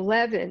 10, and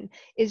 11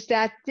 is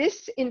that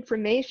this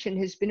information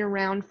has been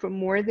around for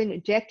more than a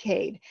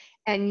decade.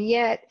 And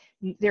yet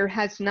there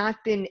has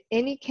not been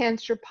any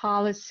cancer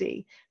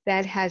policy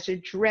that has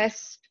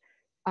addressed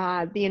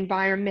the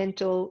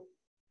environmental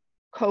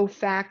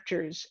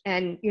cofactors.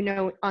 And, you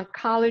know,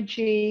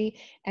 oncology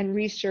and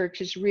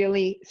research is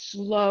really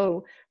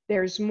slow.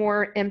 There's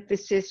more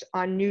emphasis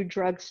on new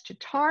drugs to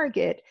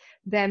target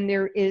than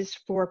there is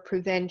for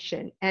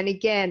prevention. And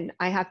again,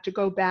 I have to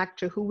go back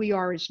to who we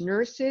are as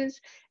nurses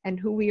and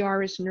who we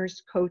are as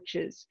nurse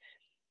coaches.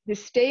 The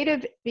state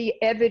of the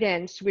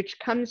evidence, which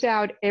comes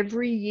out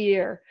every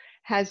year,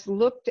 has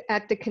looked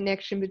at the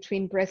connection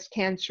between breast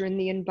cancer and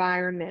the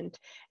environment,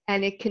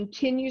 and it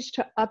continues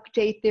to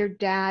update their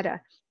data.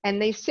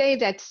 And they say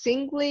that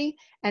singly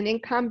and in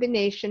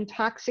combination,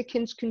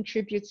 toxicants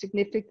contribute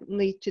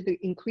significantly to the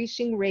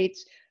increasing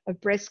rates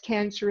of breast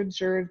cancer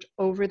observed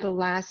over the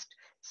last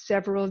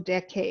several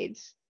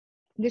decades.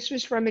 This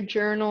was from a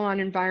journal on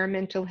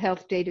environmental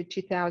health data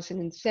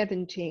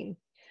 2017.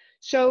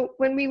 So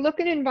when we look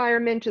at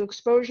environmental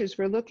exposures,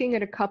 we're looking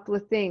at a couple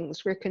of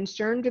things. We're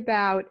concerned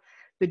about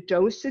the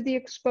dose of the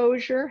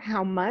exposure,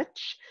 how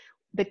much,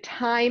 the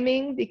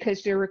timing,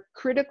 because there are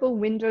critical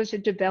windows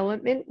of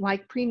development,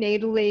 like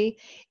prenatally,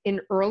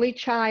 in early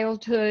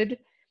childhood,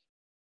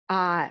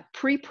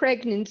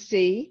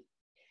 pre-pregnancy,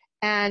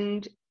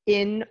 and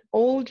in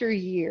older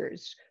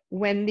years,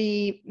 when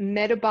the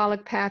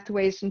metabolic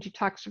pathways and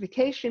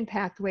detoxification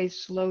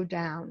pathways slow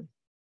down.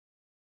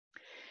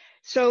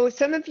 So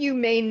some of you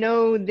may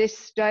know this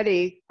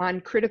study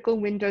on critical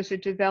windows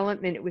of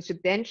development. It was a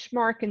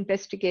benchmark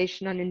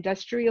investigation on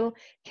industrial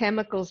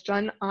chemicals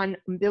done on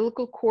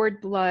umbilical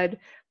cord blood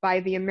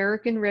by the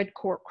American Red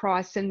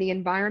Cross and the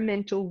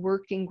Environmental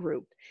Working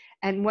Group.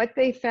 And what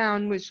they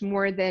found was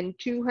more than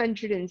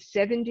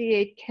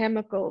 278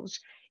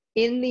 chemicals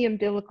in the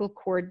umbilical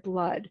cord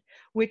blood,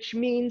 which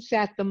means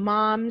that the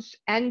moms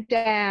and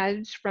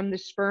dads from the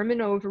sperm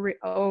and ovary,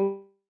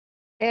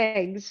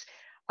 eggs,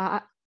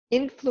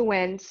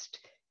 influenced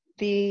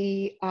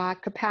the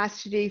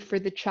capacity for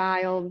the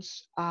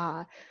child's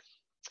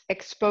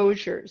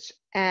exposures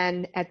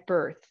and at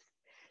birth.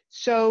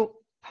 So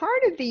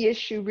part of the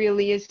issue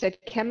really is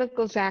that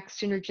chemicals act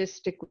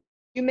synergistically.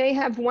 You may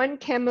have one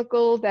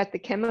chemical that the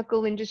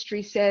chemical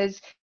industry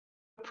says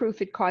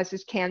proof it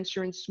causes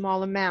cancer in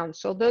small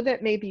amounts. Although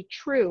that may be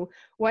true,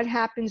 what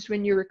happens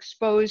when you're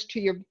exposed to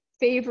your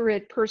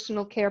favorite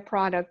personal care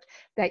product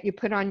that you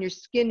put on your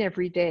skin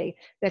every day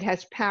that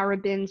has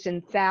parabens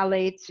and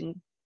phthalates and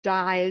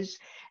dyes?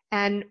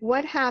 And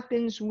what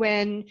happens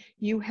when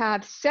you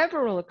have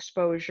several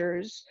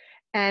exposures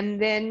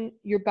and then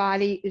your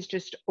body is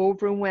just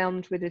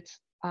overwhelmed with its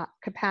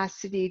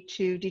capacity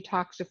to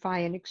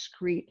detoxify and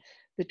excrete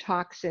the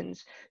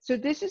toxins? So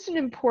this is an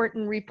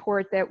important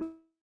report that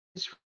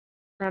was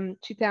from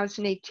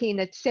 2018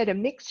 that said a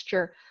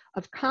mixture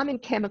of common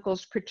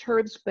chemicals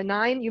perturbs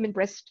benign human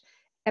breast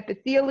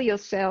epithelial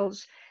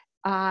cells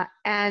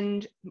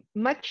and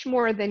much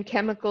more than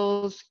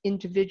chemicals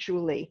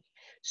individually.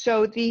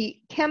 So the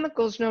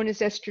chemicals known as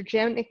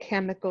estrogenic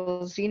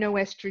chemicals,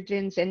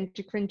 xenoestrogens,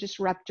 endocrine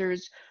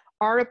disruptors,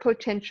 are a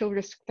potential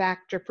risk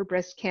factor for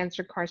breast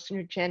cancer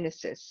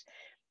carcinogenesis,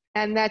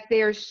 and that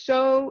they're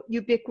so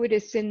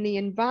ubiquitous in the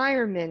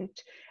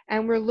environment.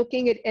 And we're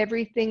looking at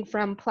everything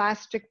from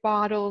plastic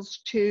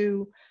bottles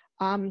to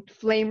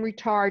flame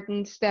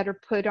retardants that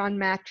are put on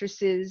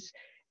mattresses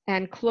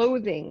and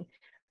clothing,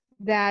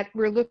 that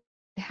we're looking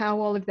at how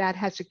all of that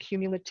has a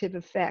cumulative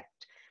effect.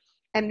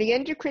 And the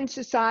Endocrine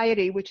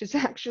Society, which is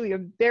actually a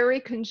very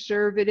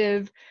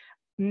conservative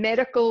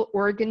medical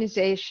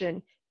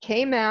organization,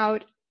 came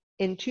out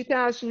in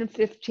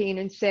 2015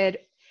 and said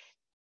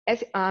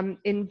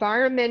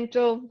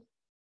environmental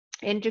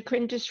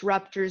endocrine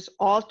disruptors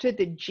alter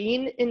the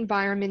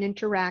gene-environment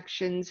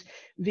interactions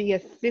via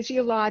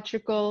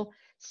physiological,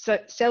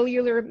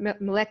 cellular,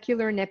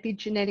 molecular, and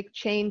epigenetic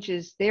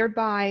changes,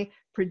 thereby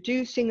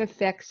producing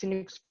effects in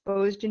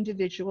exposed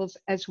individuals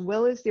as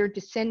well as their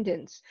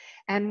descendants.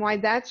 And why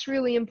that's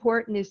really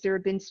important is there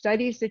have been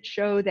studies that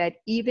show that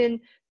even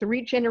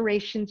 3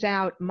 generations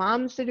out,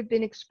 moms that have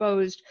been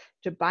exposed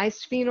to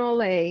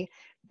bisphenol A,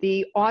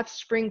 the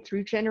offspring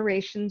 3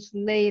 generations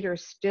later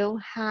still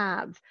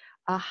have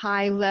a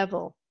high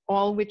level,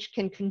 all which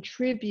can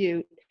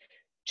contribute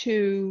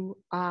to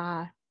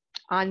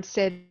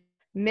onset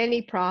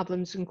many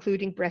problems,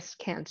 including breast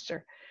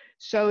cancer.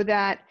 So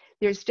that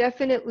there's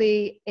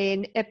definitely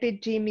an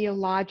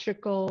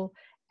epidemiological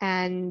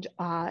and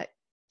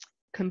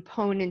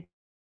component.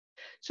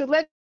 So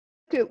let's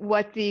look at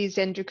what these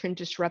endocrine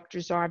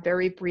disruptors are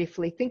very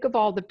briefly. Think of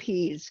all the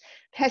P's: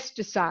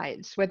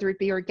 pesticides, whether it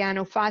be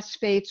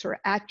organophosphates or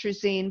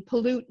atrazine,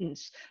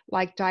 pollutants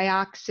like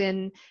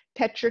dioxin,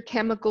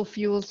 petrochemical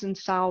fuels and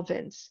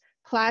solvents,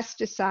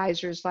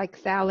 plasticizers like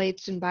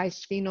phthalates and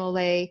bisphenol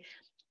A,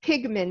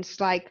 pigments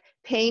like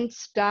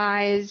paints,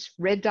 dyes,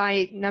 red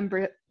dye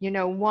number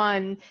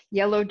 1,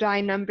 yellow dye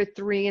number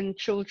 3 in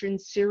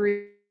children's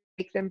cereal,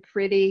 make them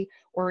pretty,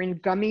 or in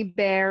gummy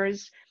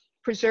bears,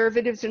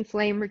 preservatives and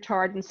flame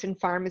retardants in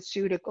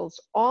pharmaceuticals.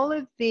 All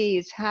of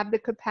these have the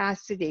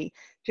capacity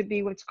to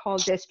be what's called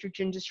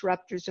estrogen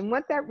disruptors. And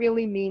what that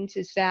really means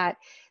is that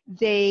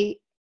they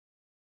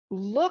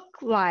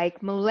look like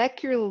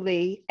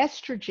molecularly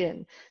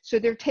estrogen. So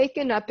they're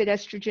taken up at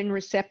estrogen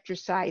receptor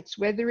sites,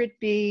 whether it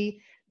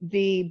be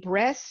the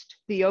breast,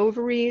 the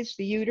ovaries,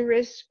 the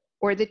uterus,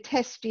 or the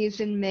testes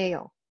in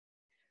male.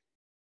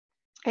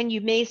 And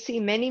you may see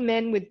many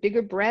men with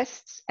bigger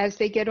breasts as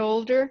they get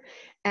older.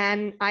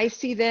 And I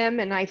see them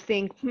and I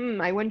think,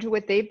 I wonder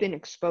what they've been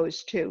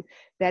exposed to,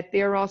 that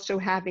they're also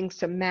having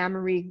some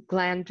mammary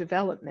gland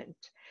development.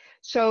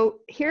 So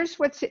here's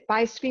what's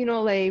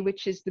bisphenol A,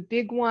 which is the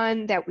big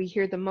one that we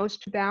hear the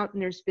most about,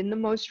 and there's been the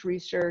most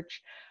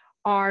research,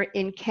 are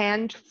in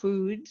canned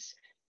foods.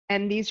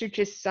 And these are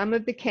just some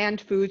of the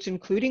canned foods,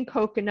 including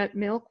coconut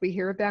milk. We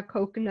hear about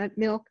coconut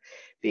milk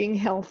being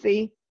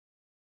healthy.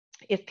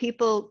 If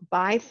people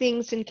buy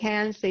things in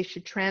cans, they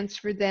should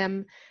transfer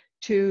them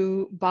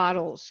to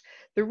bottles.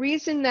 The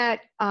reason that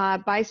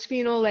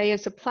bisphenol A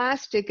as a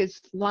plastic is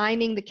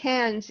lining the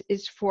cans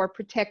is for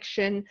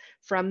protection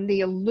from the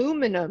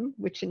aluminum,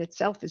 which in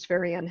itself is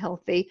very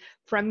unhealthy,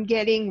 from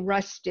getting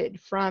rusted,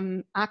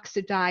 from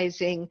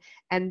oxidizing,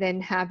 and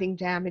then having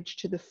damage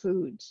to the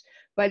foods.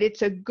 But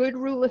it's a good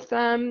rule of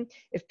thumb.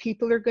 If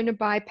people are going to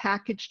buy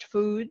packaged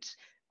foods,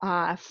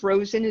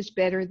 frozen is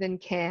better than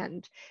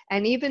canned.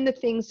 And even the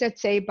things that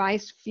say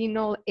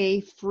bisphenol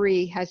A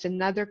free has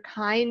another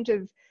kind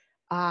of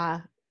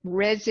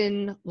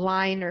resin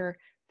liner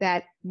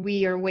that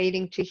we are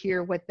waiting to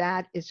hear what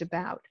that is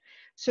about.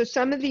 So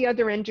some of the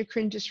other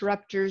endocrine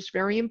disruptors,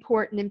 very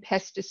important in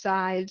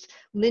pesticides.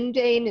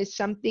 Lindane is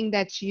something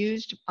that's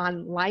used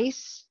on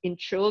lice in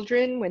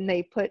children when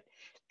they put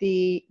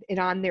it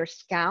on their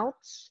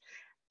scalps.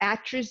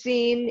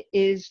 Atrazine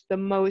is the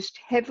most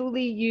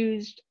heavily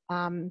used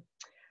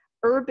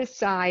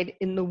herbicide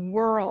in the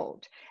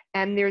world.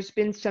 And there's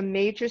been some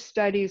major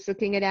studies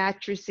looking at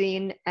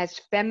atrazine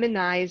as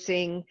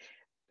feminizing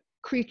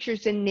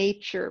creatures in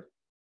nature.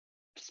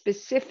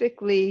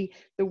 Specifically,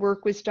 the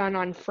work was done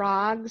on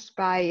frogs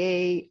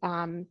by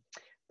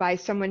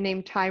someone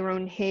named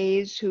Tyrone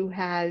Hayes, who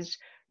has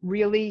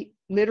really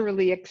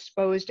literally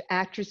exposed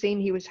atrazine.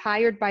 He was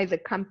hired by the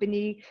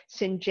company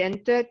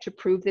Syngenta to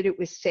prove that it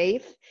was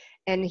safe.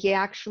 And he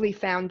actually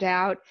found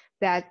out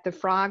that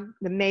the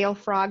male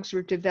frogs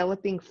were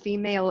developing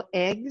female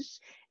eggs,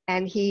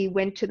 and he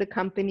went to the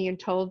company and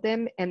told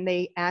them, and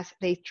they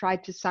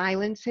tried to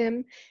silence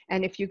him.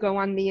 And if you go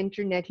on the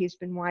internet, he's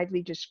been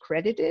widely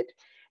discredited.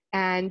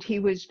 And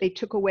they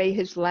took away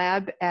his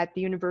lab at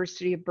the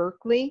University of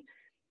Berkeley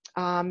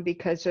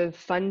because of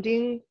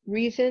funding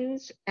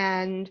reasons.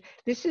 And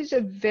this is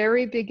a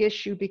very big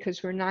issue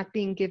because we're not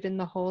being given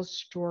the whole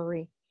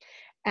story.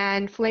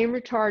 And flame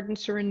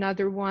retardants are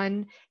another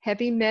one.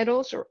 Heavy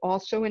metals are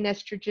also an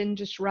estrogen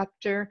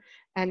disruptor.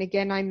 And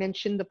again, I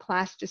mentioned the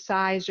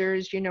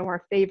plasticizers,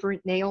 our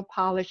favorite nail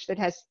polish that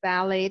has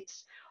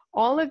phthalates.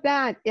 All of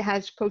that, it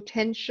has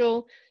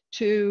potential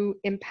to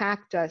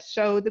impact us.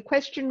 So the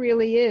question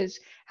really is,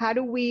 how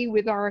do we,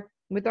 in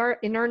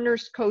our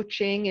nurse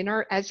coaching,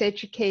 as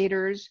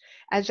educators,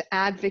 as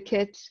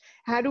advocates,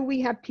 how do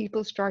we have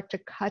people start to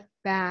cut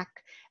back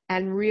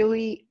and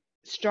really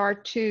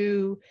start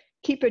to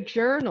keep a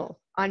journal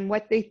on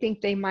what they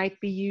think they might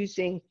be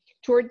using?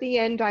 Toward the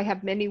end, I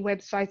have many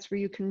websites where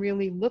you can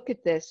really look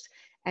at this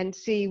and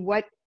see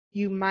what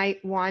you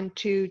might want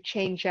to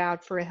change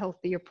out for a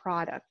healthier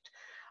product.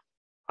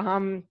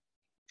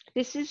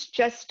 This is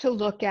just to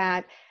look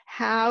at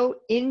how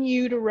in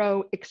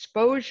utero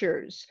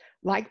exposures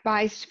like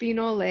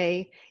bisphenol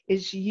A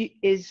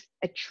is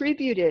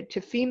attributed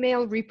to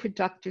female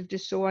reproductive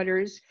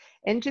disorders,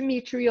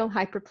 endometrial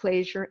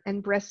hyperplasia,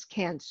 and breast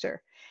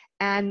cancer,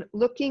 and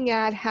looking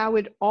at how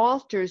it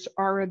alters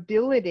our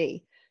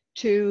ability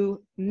to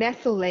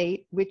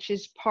methylate, which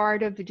is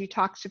part of the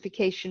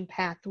detoxification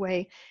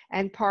pathway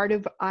and part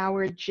of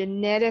our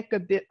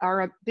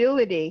our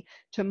ability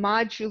to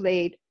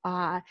modulate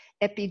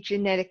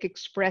epigenetic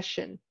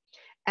expression.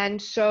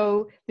 And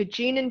so the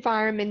gene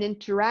environment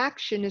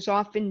interaction is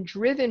often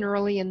driven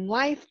early in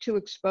life to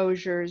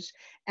exposures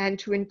and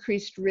to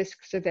increased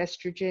risks of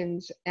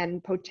estrogens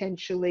and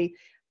potentially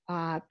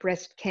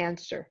breast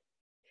cancer.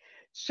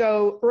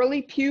 So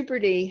early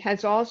puberty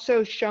has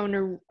also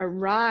shown a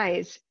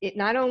rise,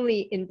 not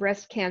only in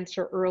breast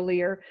cancer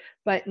earlier,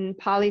 but in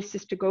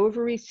polycystic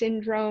ovary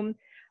syndrome,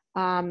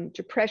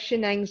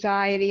 depression,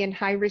 anxiety, and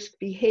high-risk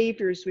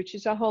behaviors, which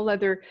is a whole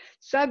other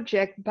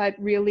subject. But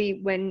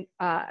really, when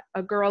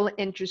a girl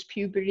enters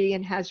puberty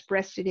and has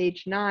breasts at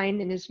age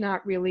 9 and is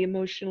not really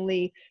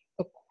emotionally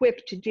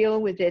equipped to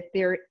deal with it,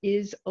 there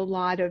is a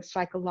lot of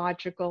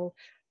psychological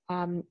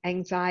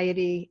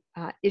anxiety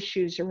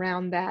issues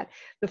around that.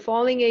 The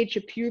Falling Age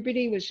of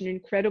Puberty was an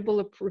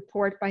incredible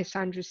report by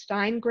Sandra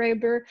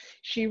Steingraber.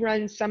 She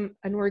runs an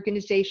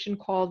organization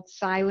called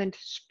Silent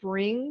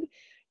Spring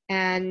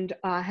and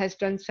has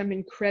done some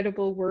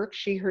incredible work.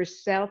 She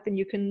herself, and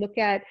you can look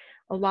at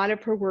a lot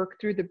of her work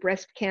through the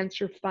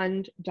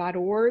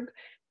breastcancerfund.org.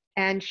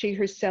 And she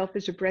herself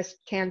is a breast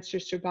cancer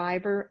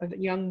survivor, of a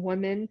young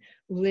woman,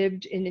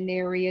 lived in an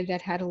area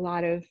that had a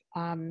lot of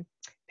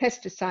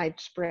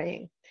pesticide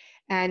spraying.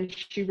 And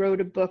she wrote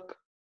a book,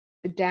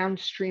 The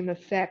Downstream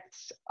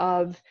Effects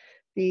of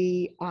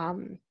the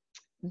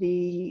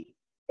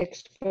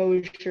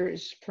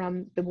exposures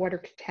from the water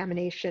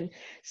contamination.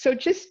 So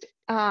just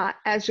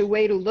as a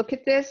way to look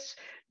at this,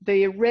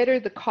 the redder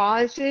the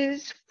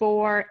causes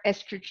for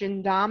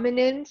estrogen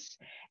dominance,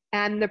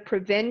 and the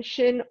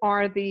prevention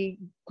are the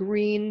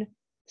green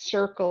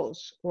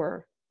circles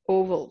or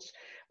ovals.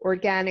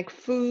 Organic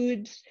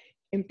foods,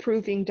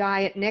 improving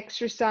diet and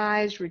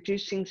exercise,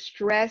 reducing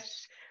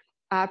stress.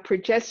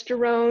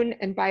 Progesterone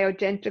and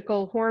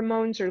bioidentical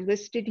hormones are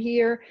listed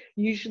here.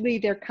 Usually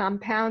they're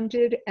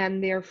compounded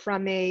and they're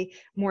from a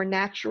more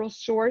natural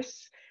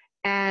source.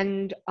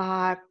 And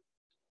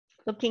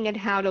looking at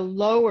how to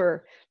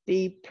lower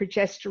the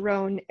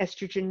progesterone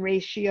estrogen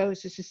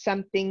ratios, this is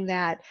something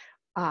that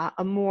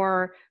a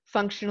more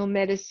functional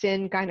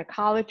medicine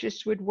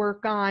gynecologist would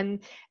work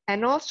on.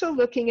 And also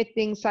looking at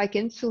things like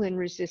insulin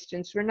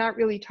resistance. We're not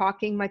really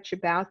talking much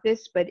about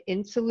this, but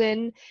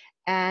insulin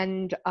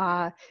and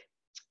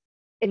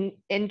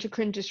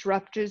endocrine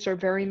disruptors are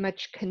very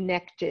much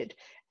connected,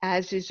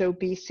 as is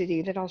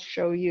obesity, that I'll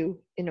show you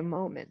in a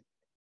moment.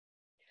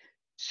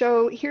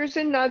 So here's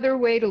another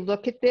way to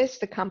look at this,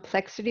 the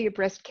complexity of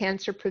breast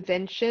cancer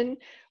prevention.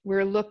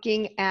 We're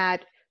looking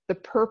at the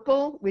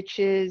purple, which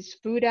is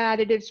food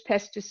additives,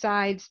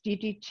 pesticides,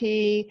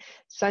 DDT,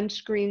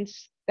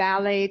 sunscreens,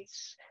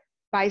 phthalates,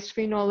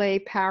 bisphenol A,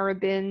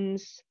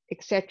 parabens,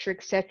 et cetera,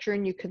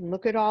 and you can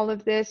look at all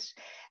of this.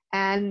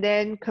 And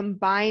then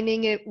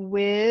combining it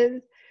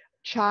with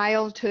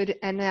childhood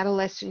and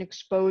adolescent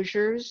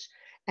exposures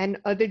and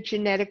other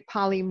genetic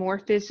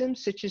polymorphisms,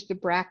 such as the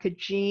BRCA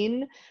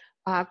gene.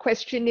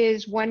 Question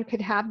is, one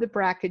could have the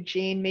BRCA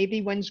gene,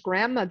 maybe one's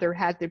grandmother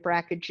had the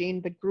BRCA gene,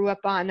 but grew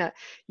up on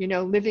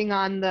living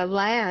on the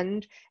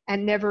land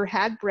and never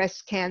had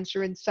breast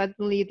cancer, and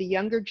suddenly the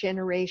younger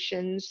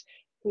generations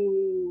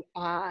who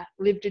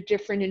lived a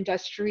different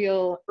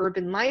industrial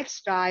urban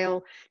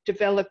lifestyle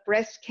develop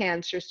breast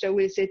cancer. So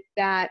is it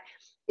that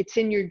it's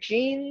in your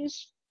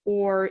genes,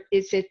 or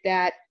is it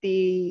that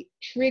the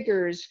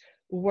triggers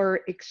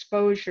were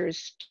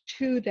exposures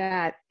to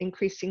that,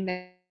 increasing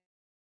that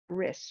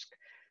risk?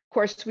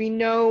 course, we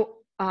know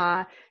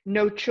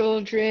no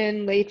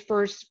children, late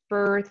first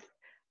birth,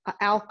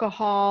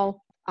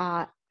 alcohol,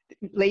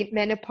 late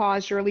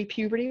menopause, early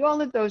puberty,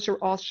 all of those are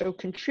also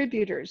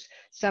contributors.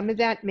 Some of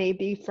that may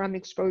be from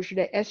exposure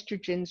to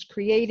estrogens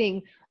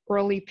creating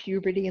early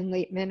puberty and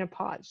late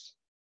menopause.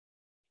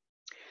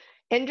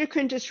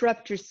 Endocrine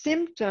disruptor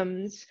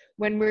symptoms,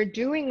 when we're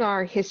doing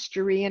our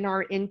history and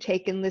our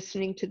intake and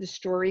listening to the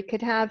story,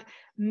 could have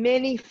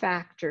many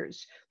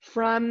factors,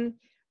 from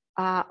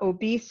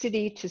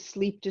obesity to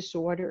sleep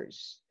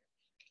disorders.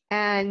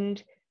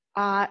 And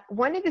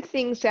one of the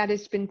things that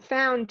has been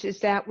found is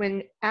that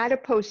when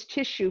adipose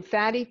tissue,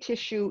 fatty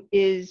tissue,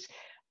 is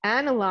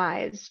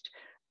analyzed,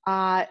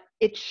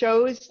 it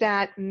shows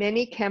that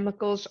many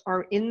chemicals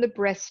are in the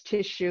breast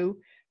tissue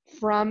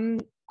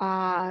from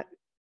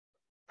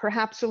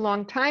perhaps a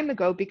long time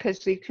ago, because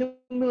the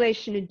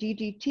accumulation of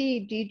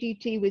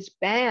DDT was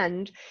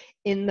banned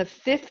in the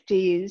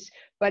 50s,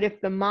 but if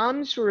the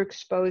moms were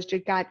exposed,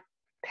 it got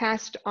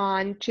passed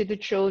on to the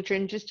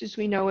children, just as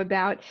we know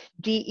about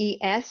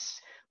DES,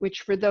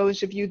 which, for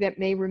those of you that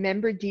may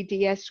remember,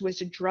 DDS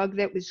was a drug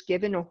that was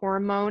given, a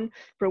hormone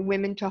for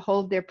women to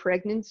hold their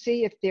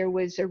pregnancy if there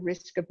was a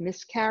risk of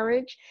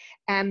miscarriage.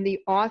 And the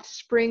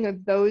offspring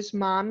of those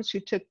moms who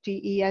took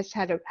DES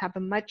have a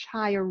much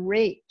higher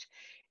rate.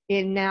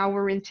 And now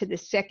we're into the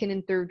second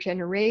and third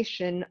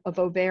generation of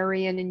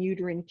ovarian and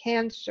uterine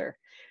cancer,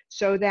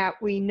 so that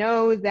we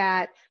know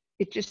that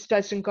it just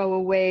doesn't go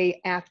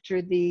away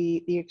after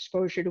the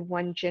exposure to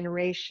one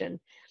generation.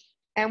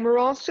 And we're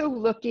also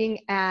looking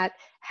at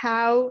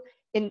how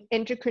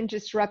endocrine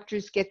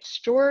disruptors get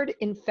stored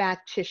in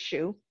fat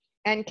tissue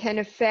and can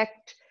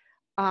affect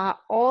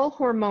all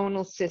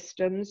hormonal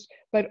systems,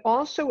 but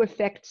also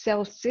affect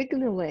cell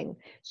signaling,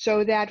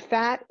 so that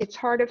it's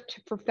harder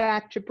for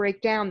fat to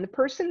break down. The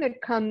person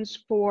that comes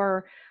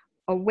for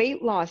a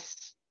weight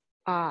loss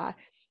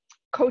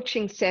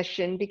coaching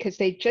session because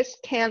they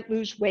just can't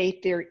lose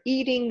weight, they're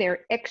eating,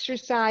 they're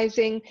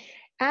exercising,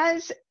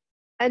 as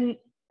a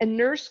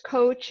nurse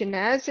coach and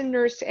as a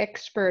nurse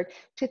expert,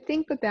 to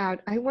think about,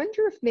 I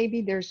wonder if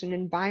maybe there's an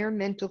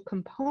environmental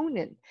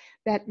component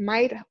that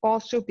might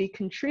also be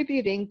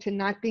contributing to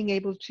not being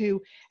able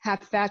to have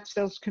fat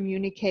cells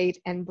communicate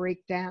and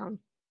break down.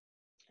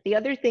 The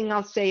other thing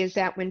I'll say is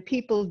that when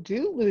people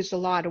do lose a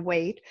lot of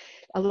weight,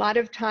 a lot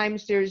of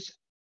times there's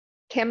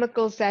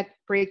chemicals that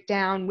break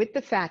down with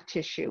the fat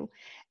tissue.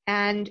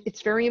 And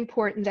it's very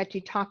important that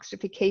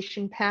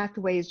detoxification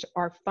pathways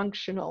are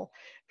functional.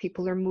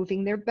 People are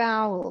moving their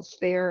bowels,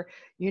 they're,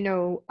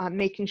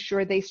 making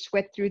sure they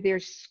sweat through their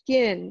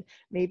skin,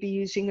 maybe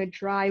using a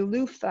dry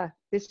loofah.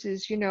 This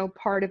is,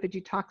 part of a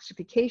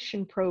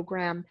detoxification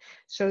program,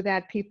 so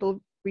that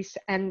people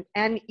and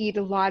eat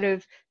a lot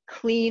of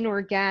clean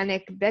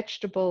organic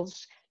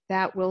vegetables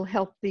that will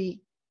help the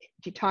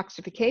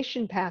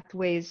detoxification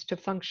pathways to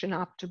function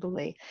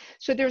optimally.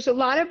 So there's a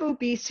lot of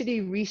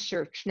obesity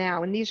research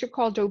now, and these are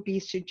called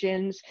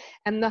obesogens.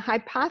 And the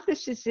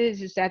hypothesis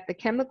is that the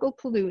chemical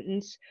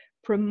pollutants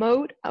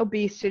promote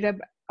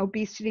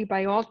obesity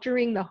by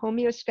altering the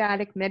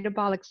homeostatic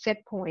metabolic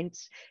set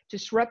points,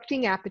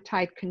 disrupting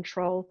appetite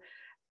control,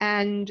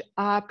 and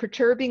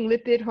perturbing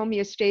lipid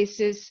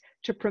homeostasis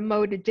to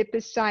promote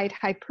adipocyte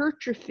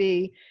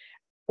hypertrophy,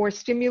 or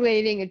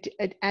stimulating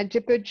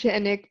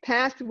adipogenic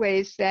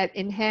pathways that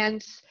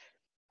enhance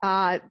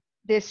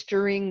this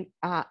during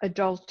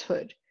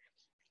adulthood.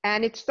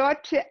 And it's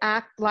thought to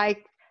act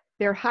like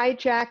they're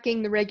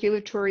hijacking the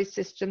regulatory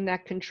system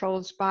that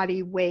controls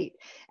body weight.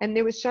 And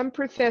there were some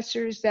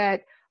professors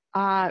that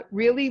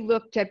really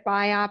looked at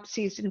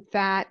biopsies and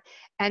fat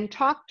and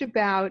talked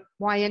about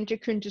why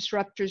endocrine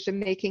disruptors are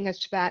making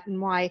us fat and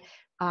why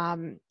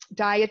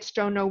diets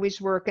don't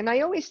always work. And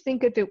I always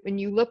think of it when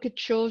you look at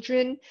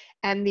children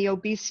and the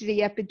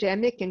obesity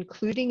epidemic,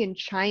 including in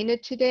China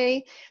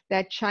today,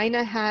 that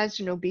China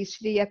has an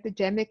obesity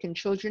epidemic in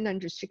children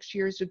under 6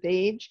 years of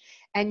age.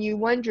 And you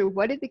wonder,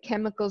 what are the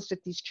chemicals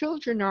that these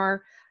children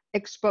are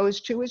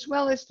exposed to, as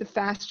well as the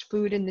fast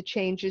food and the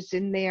changes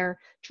in their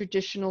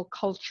traditional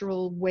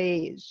cultural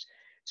ways.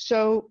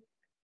 So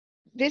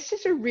this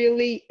is a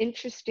really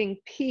interesting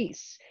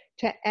piece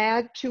to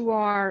add to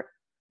our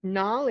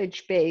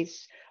knowledge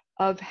base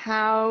of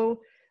how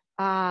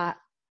the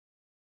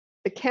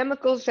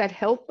chemicals that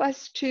help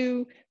us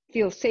to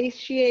feel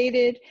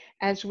satiated,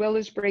 as well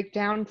as break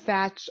down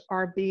fats,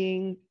 are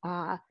being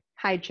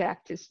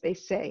hijacked, as they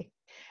say.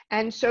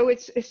 And so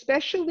it's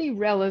especially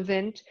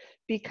relevant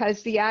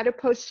because the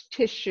adipose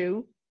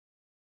tissue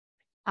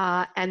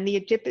and the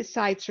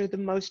adipocytes are the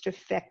most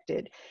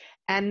affected,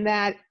 and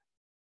that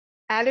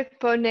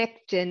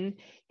adiponectin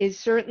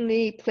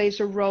certainly plays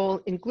a role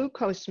in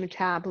glucose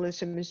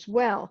metabolism as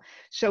well.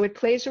 So it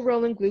plays a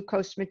role in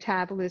glucose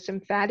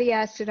metabolism, fatty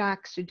acid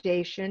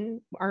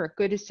oxidation, are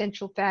good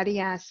essential fatty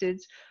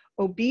acids,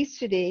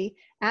 obesity,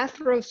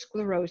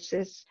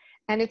 atherosclerosis,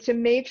 and it's a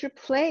major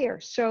player.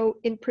 So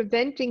in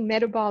preventing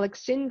metabolic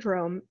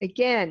syndrome,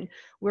 again,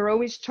 we're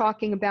always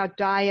talking about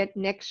diet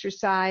and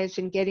exercise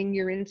and getting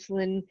your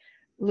insulin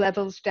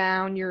levels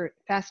down, your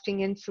fasting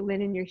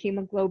insulin and your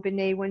hemoglobin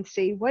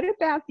A1C. What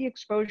about the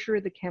exposure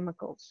of the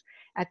chemicals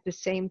at the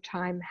same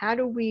time? How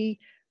do we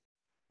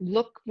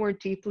look more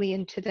deeply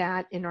into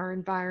that in our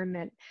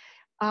environment?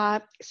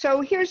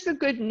 So here's the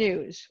good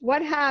news.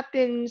 What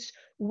happens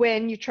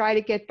when you try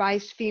to get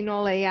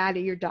bisphenol A out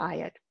of your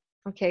diet?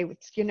 Okay,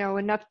 it's,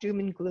 enough doom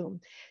and gloom.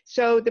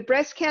 So the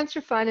Breast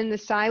Cancer Fund and the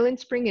Silent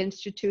Spring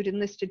Institute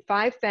enlisted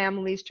 5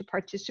 families to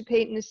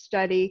participate in a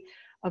study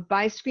of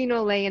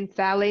bisphenol A and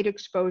phthalate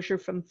exposure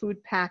from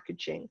food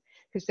packaging,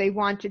 because they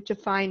wanted to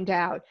find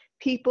out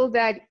people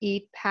that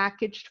eat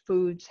packaged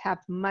foods have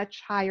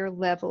much higher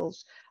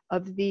levels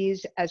of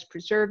these as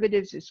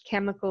preservatives, as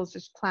chemicals,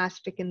 as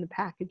plastic in the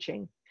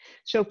packaging.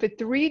 So for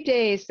 3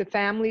 days, the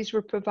families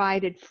were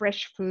provided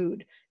fresh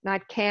food,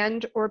 not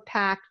canned or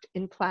packaged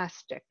in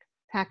plastic.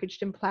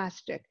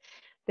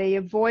 They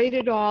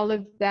avoided all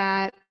of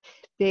that.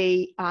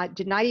 They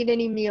did not eat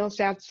any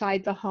meals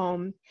outside the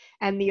home,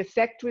 and the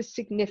effect was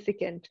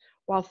significant.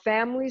 While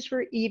families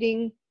were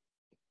eating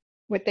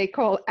what they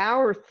call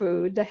our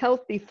food, the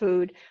healthy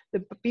food, the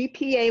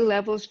BPA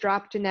levels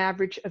dropped an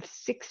average of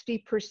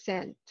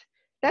 60%.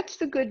 That's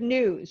the good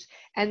news.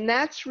 And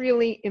that's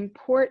really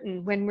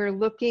important when we're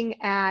looking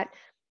at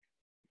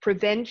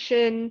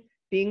prevention,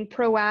 being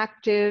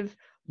proactive,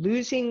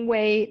 losing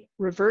weight,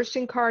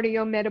 reversing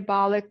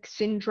cardiometabolic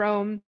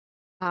syndrome,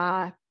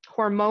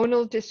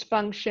 hormonal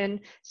dysfunction.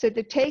 So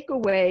the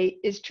takeaway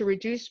is to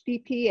reduce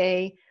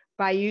BPA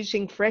by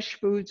using fresh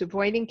foods,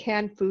 avoiding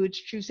canned foods,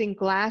 choosing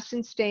glass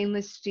and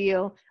stainless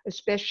steel,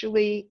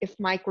 especially if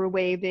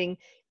microwaving,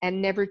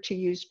 and never to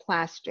use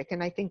plastic.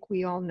 And I think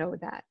we all know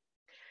that.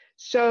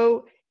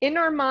 So in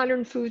our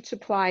modern food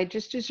supply,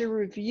 just as a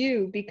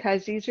review,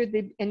 because these are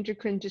the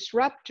endocrine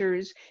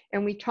disruptors,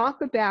 and we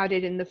talk about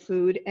it in the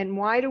food, and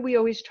why do we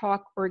always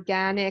talk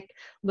organic,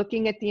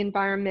 looking at the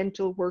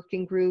environmental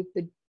working group,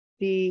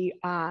 the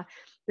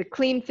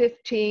clean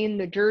 15,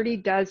 the dirty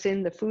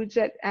dozen, the foods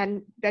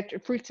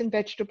fruits and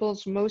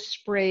vegetables most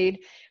sprayed,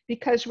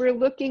 because we're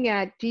looking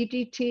at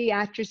DDT,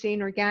 atrazine,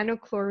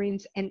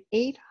 organochlorines, and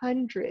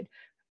 800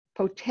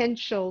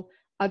 potential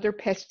other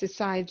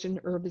pesticides and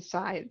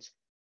herbicides.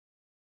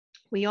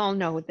 We all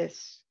know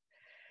this.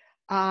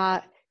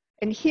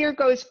 And here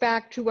goes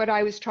back to what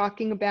I was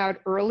talking about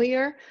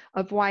earlier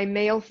of why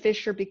male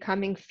fish are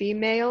becoming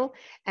female,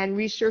 and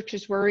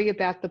researchers worry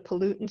about the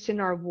pollutants in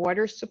our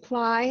water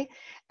supply.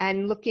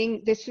 And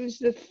this was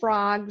the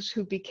frogs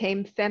who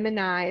became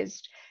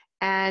feminized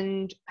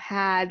and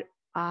had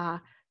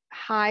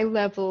high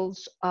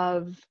levels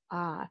of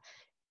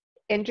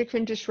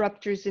endocrine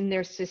disruptors in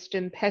their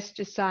system,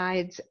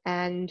 pesticides,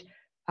 and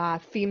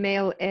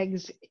female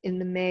eggs in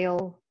the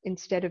male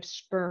instead of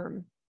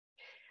sperm.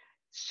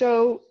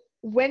 So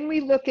when we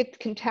look at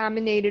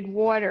contaminated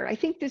water, I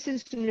think this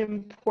is an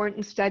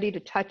important study to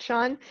touch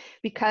on,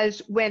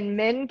 because when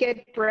men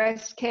get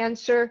breast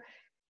cancer,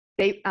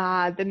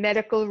 the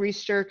medical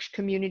research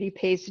community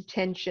pays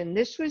attention.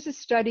 This was a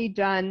study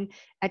done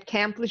at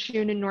Camp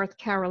Lejeune in North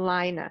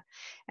Carolina,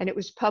 and it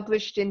was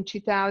published in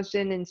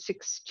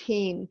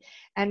 2016.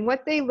 And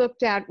what they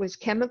looked at was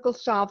chemical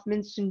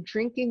solvents in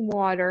drinking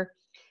water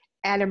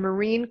at a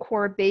Marine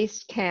Corps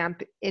base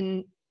camp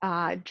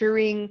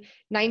during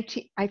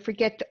I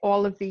forget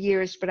all of the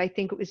years, but I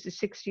think it was the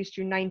 60s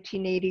through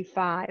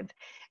 1985.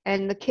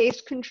 And the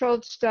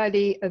case-controlled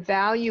study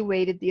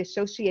evaluated the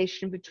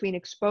association between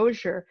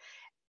exposure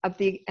of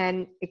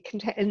and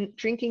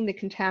drinking the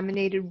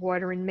contaminated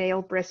water and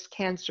male breast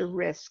cancer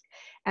risk.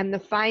 And the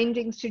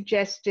findings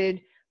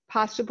suggested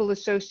possible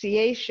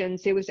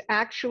associations. There was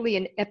actually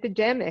an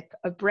epidemic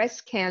of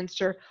breast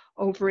cancer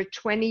over a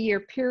 20-year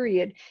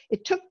period.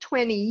 It took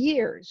 20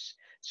 years.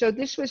 So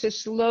this was a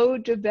slow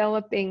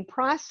developing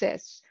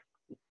process.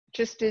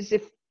 Just as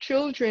if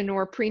children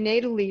or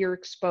prenatally are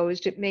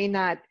exposed, it may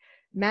not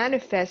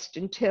manifest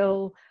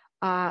until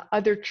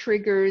other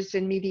triggers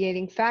and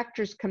mediating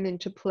factors come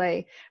into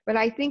play. But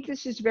I think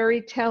this is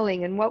very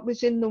telling. And what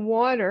was in the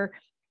water,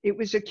 it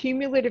was a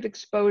cumulative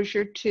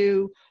exposure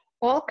to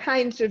all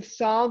kinds of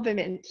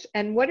solvents.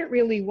 And what it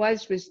really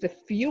was the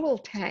fuel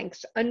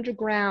tanks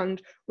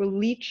underground were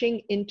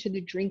leaching into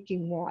the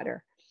drinking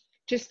water.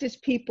 Just as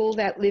people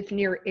that live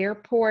near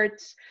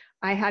airports,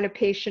 I had a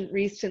patient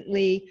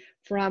recently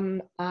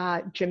from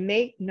Nassau,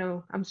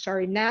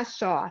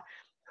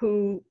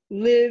 who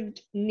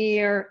lived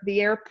near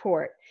the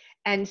airport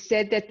and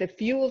said that the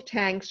fuel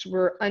tanks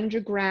were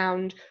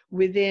underground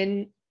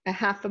within a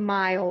half a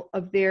mile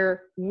of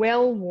their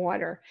well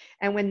water.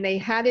 And when they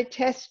had it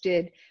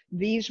tested,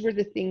 these were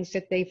the things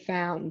that they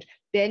found: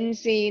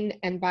 benzene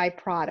and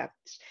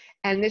byproducts.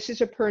 And this is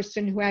a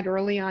person who had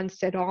early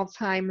onset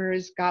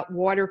Alzheimer's, got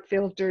water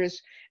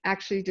filters,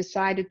 actually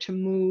decided to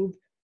move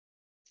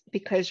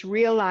because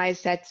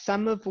realized that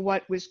some of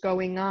what was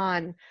going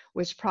on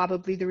was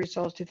probably the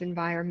result of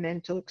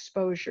environmental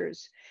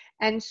exposures.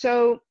 And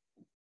so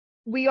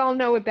we all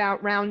know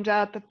about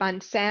Roundup,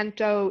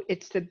 Monsanto.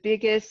 It's the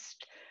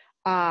biggest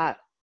pesticide,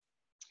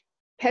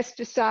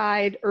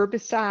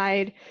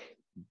 herbicide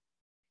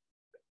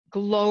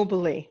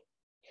globally.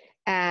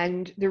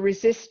 And the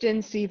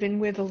resistance, even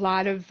with a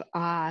lot of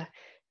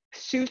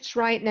suits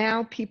right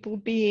now, people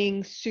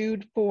being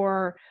sued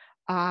for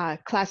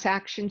class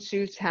action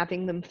suits,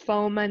 having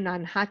lymphoma,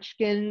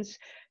 non-Hodgkin's,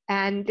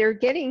 and they're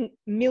getting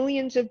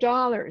millions of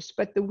dollars,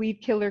 but the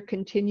weed killer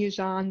continues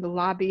on. The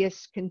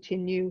lobbyists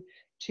continue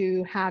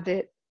to have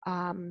it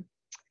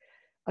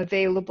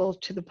available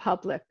to the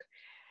public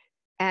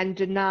and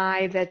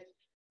deny that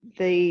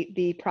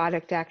the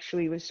product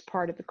actually was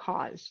part of the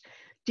cause.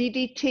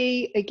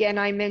 DDT, again,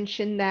 I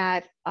mentioned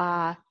that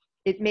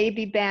it may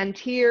be banned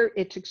here,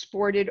 it's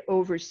exported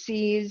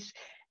overseas,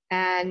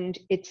 and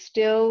it's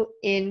still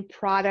in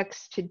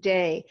products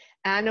today.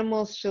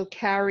 Animals still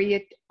carry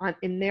it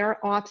in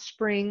their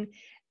offspring,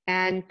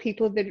 and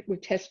people that were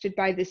tested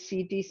by the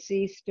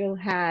CDC still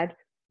had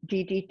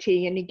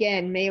DDT. And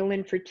again, male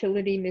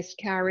infertility,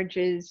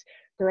 miscarriages,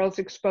 girls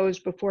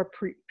exposed before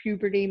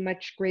puberty,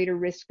 much greater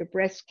risk of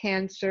breast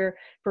cancer.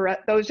 For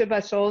those of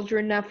us older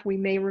enough, we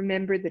may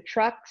remember the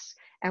trucks,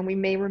 and we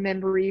may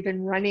remember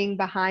even running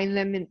behind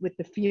them with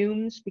the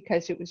fumes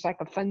because it was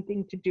like a fun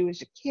thing to do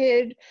as a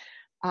kid.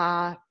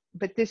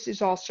 But this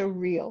is also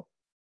real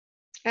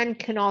and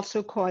can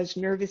also cause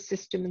nervous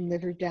system and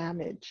liver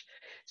damage.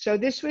 So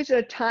this was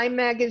a Time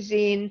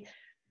magazine,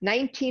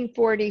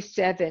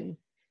 1947.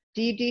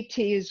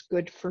 DDT is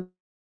good for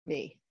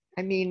me.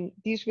 I mean,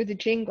 these were the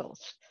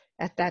jingles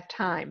at that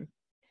time.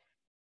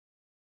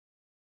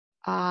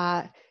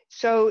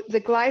 So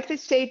the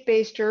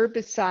glyphosate-based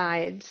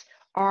herbicides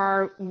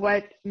are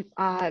what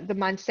the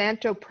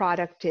Monsanto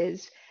product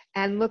is,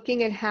 and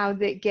looking at how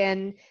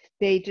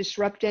they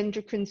disrupt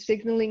endocrine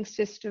signaling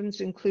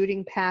systems,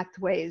 including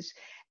pathways,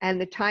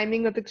 and the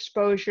timing of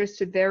exposure,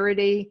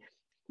 severity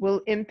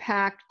will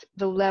impact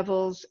the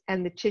levels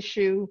and the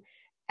tissue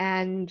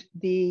and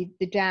the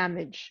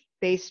damage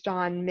based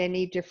on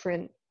many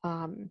different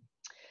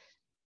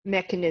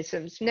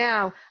mechanisms.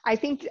 Now, I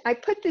think I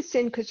put this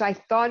in because I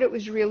thought it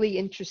was really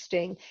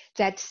interesting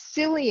that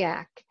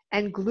celiac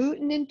and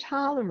gluten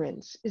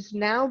intolerance is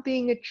now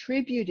being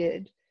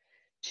attributed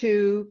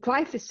to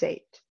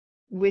glyphosate,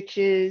 which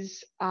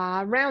is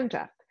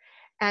Roundup,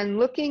 and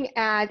looking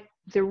at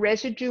the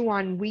residue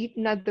on wheat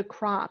and other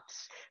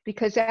crops,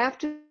 because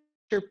after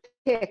they're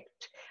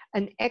picked,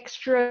 an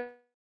extra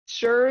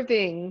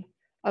serving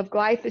of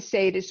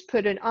glyphosate is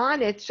put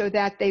on it so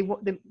that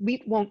the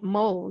wheat won't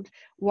mold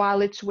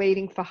while it's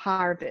waiting for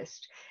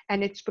harvest.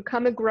 And it's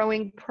become a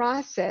growing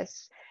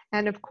process.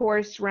 And of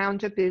course,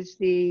 Roundup is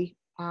the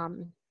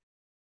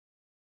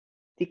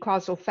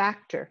causal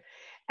factor.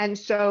 And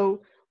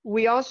so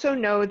we also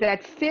know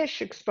that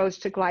fish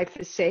exposed to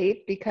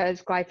glyphosate,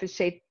 because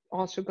glyphosate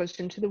also goes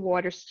into the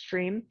water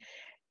stream,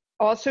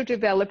 also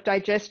develop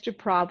digestive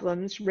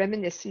problems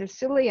reminiscent of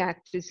celiac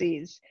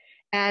disease.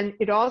 And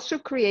it also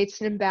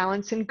creates an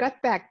imbalance in gut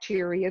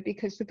bacteria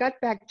because the gut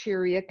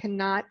bacteria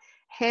cannot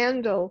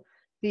handle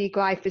the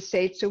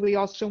glyphosate. So we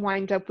also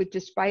wind up with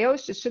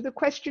dysbiosis. So the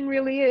question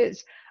really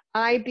is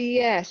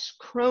IBS,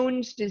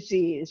 Crohn's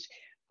disease,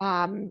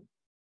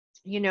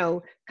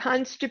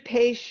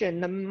 constipation,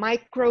 the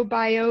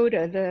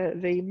microbiota,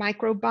 the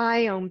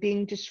microbiome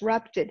being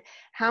disrupted.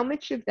 How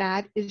much of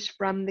that is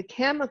from the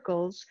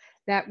chemicals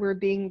that we're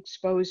being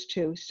exposed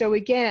to? So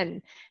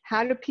again,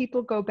 how do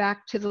people go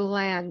back to the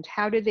land?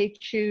 How do they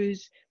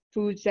choose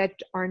foods that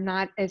are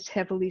not as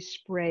heavily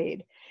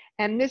sprayed?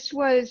 And this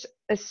was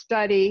a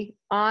study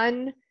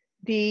on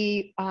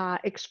the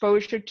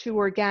exposure to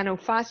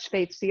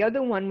organophosphates. The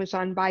other one was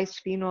on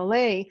bisphenol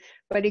A,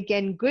 but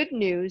again, good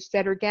news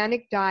that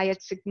organic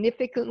diet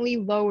significantly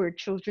lowered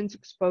children's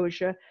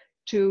exposure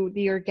to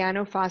the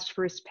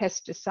organophosphorus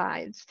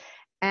pesticides.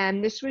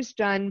 And this was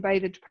done by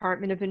the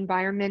Department of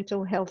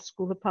Environmental Health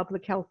School of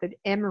Public Health at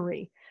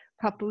Emory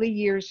a couple of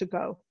years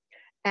ago.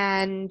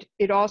 And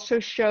it also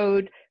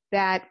showed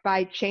that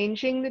by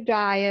changing the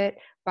diet,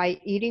 by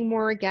eating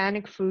more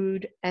organic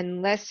food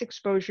and less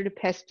exposure to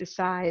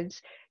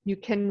pesticides, you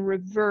can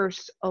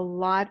reverse a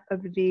lot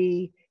of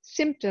the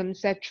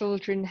symptoms that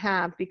children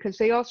have, because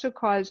they also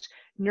cause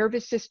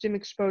nervous system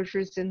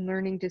exposures and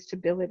learning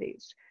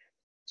disabilities.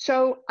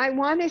 So I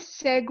want to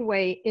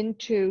segue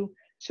into,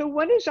 so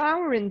what is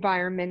our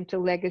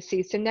environmental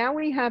legacy? So now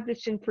we have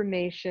this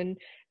information.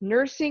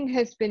 Nursing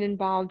has been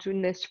involved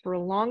in this for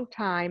a long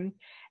time.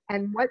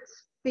 And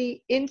what's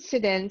the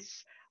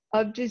incidence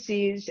of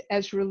disease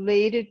as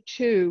related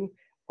to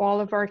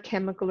all of our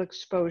chemical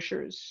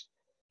exposures?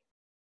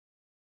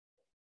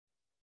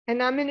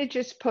 And I'm going to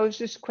just pose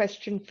this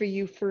question for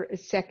you for a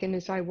second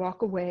as I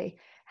walk away.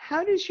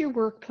 How does your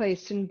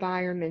workplace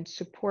environment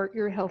support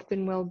your health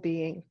and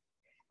well-being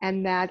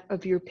and that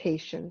of your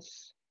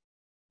patients?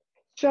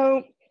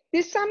 So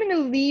I'm going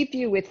to leave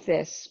you with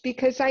this,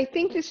 because I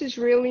think this is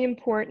really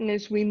important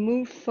as we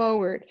move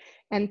forward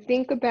and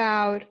think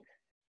about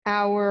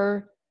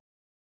our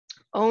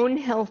own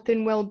health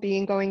and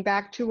well-being, going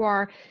back to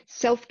our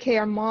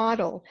self-care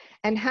model,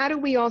 and how do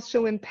we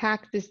also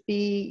impact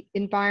the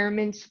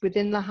environments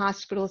within the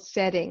hospital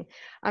setting.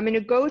 I'm going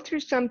to go through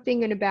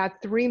something in about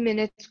 3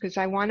 minutes because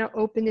I want to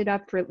open it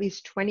up for at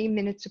least 20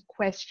 minutes of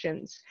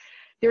questions.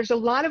 There's a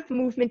lot of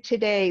movement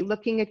today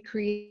looking at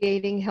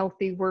creating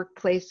healthy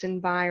workplace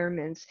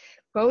environments.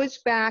 Goes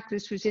back,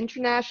 this was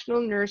International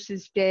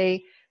Nurses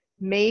Day,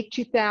 May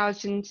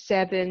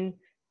 2007,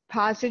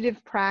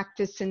 positive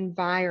practice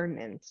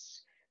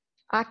environments.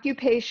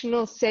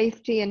 Occupational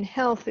safety and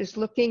health is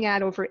looking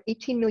at over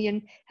 18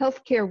 million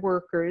healthcare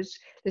workers,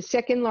 the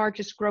second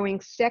largest growing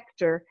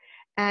sector,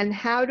 and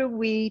how do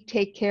we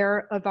take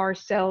care of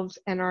ourselves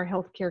and our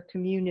healthcare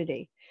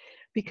community?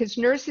 Because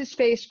nurses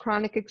face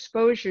chronic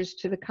exposures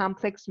to the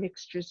complex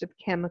mixtures of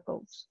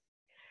chemicals.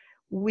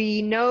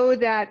 We know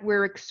that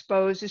we're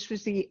exposed. This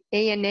was the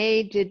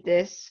ANA did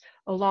this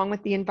along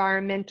with the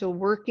Environmental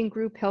Working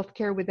Group,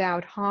 Healthcare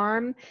Without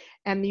Harm,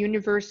 and the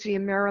University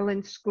of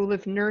Maryland School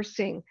of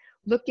Nursing,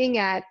 looking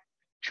at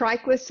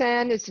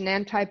triclosan as an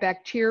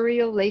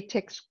antibacterial,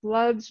 latex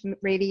gloves,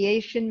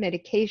 radiation,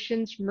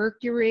 medications,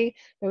 mercury.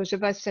 Those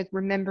of us that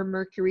remember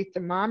mercury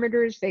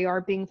thermometers, they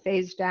are being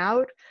phased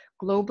out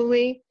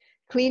globally.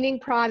 Cleaning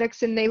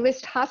products, and they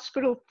list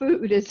hospital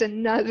food as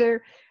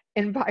another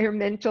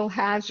environmental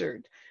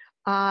hazard.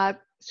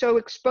 So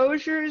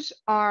exposures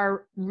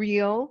are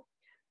real,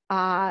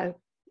 and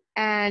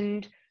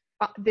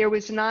there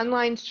was an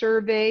online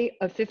survey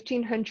of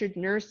 1,500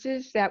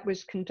 nurses that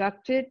was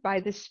conducted by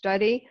this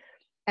study,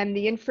 and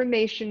the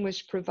information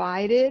was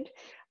provided.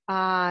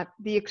 The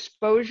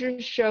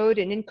exposures showed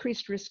an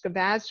increased risk of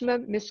asthma,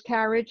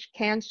 miscarriage,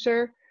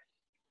 cancer,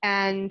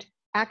 and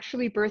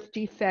actually birth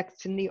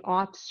defects in the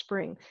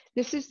offspring.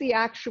 This is the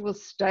actual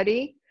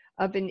study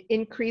of an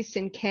increase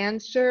in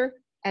cancer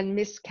and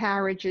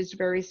miscarriages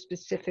very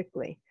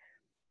specifically.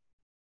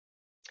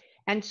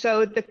 And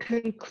so the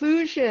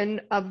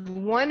conclusion of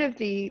one of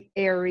the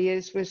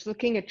areas was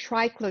looking at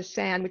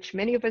triclosan, which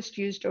many of us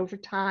used over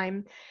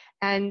time,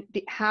 and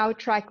how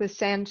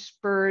triclosan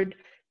spurred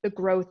the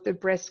growth of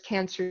breast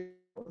cancer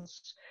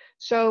cells.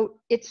 So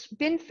it's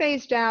been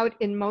phased out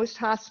in most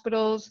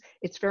hospitals.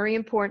 It's very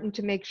important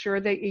to make sure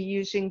that you're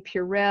using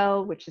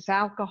Purell, which is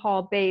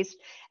alcohol-based.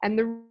 And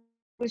the reason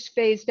it was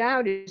phased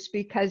out is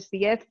because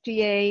the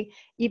FDA,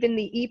 even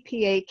the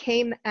EPA,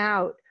 came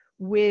out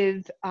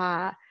with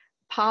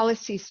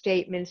policy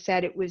statements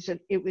that it was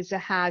a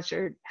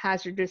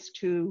hazardous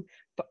to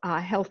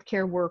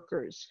healthcare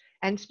workers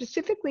and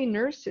specifically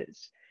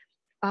nurses.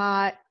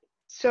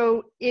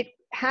 So it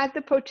had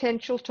the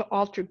potential to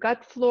alter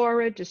gut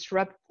flora,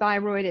 disrupt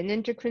thyroid and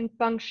endocrine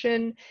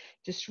function,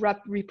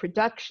 disrupt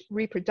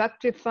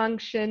reproductive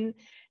function,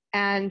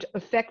 and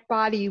affect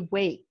body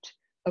weight,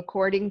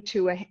 according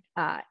to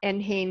N.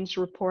 Haynes'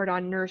 report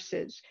on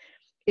nurses.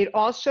 It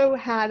also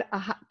had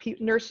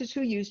nurses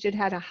who used it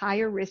had a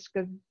higher risk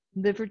of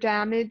liver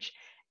damage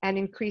and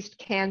increased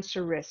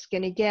cancer risk.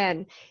 And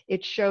again,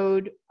 it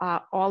showed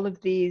all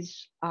of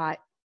these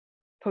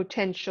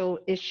potential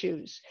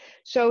issues.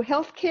 So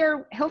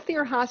Healthier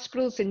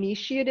Hospitals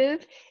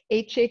Initiative,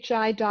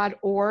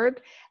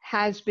 HHI.org,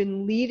 has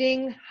been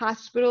leading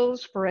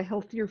hospitals for a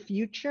healthier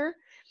future.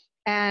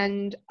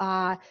 And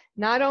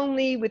not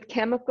only with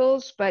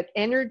chemicals, but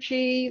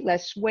energy,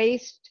 less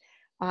waste,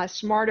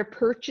 smarter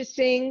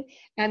purchasing.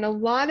 And a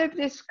lot of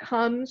this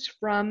comes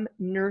from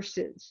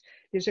nurses.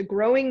 There's a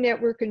growing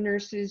network of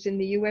nurses in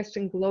the US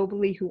and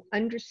globally who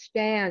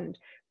understand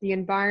the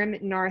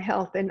environment and our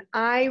health. And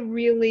I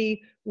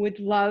really would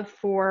love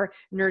for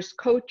nurse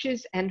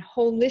coaches and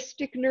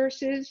holistic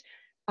nurses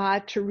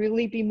to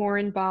really be more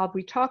involved.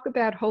 We talk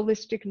about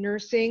holistic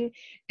nursing,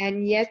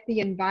 and yet the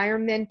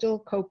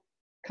environmental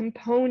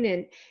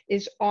component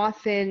is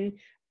often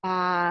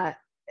not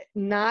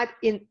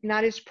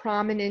as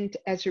prominent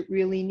as it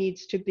really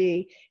needs to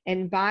be.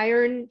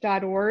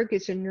 Environ.org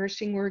is a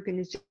nursing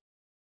organization.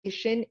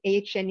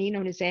 AHNE,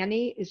 known as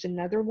ANNIE, is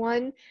another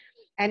one.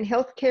 And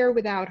Healthcare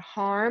Without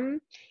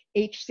Harm,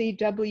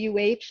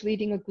 HCWH,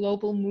 leading a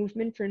global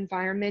movement for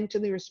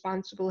environmentally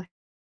responsible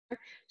healthcare,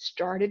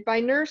 started by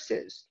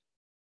nurses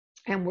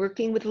and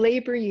working with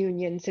labor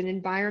unions and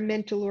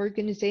environmental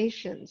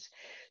organizations.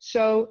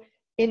 So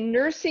in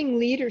nursing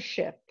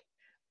leadership,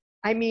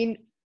 I mean,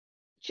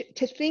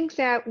 to think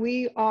that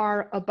we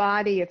are a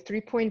body of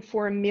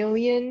 3.4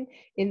 million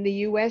in the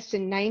US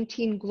and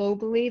 19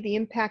 globally, the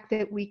impact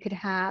that we could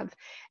have.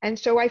 And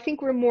so I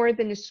think we're more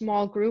than a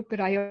small group, but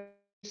I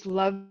always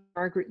love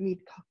Margaret Mead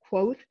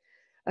quote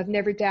of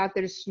never doubt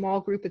that a small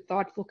group of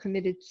thoughtful,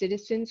 committed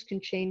citizens can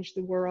change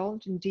the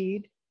world.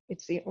 Indeed,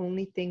 it's the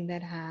only thing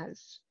that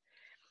has.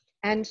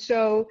 And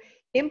so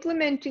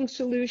implementing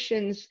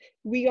solutions,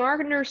 we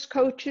are nurse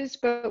coaches,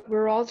 but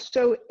we're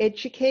also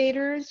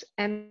educators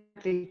and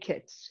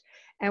advocates.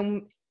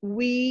 And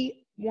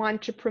we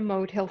want to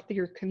promote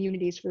healthier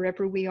communities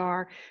wherever we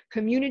are.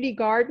 Community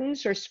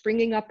gardens are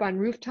springing up on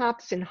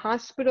rooftops in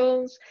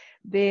hospitals.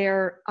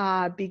 They're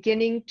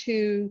beginning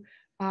to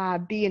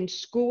be in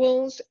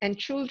schools, and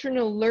children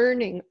are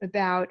learning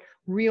about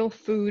real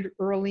food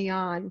early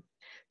on.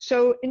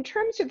 So in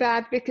terms of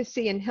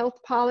advocacy and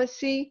health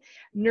policy,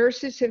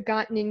 nurses have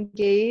gotten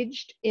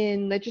engaged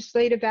in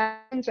legislative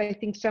actions. I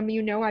think some of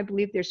you know, I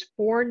believe there's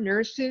 4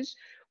 nurses,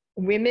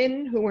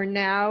 women, who are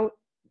now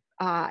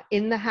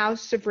in the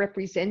House of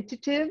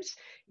Representatives.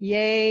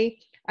 Yay.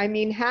 I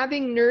mean,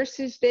 having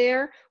nurses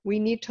there, we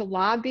need to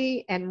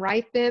lobby and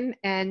write them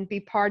and be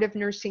part of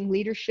nursing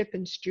leadership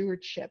and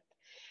stewardship.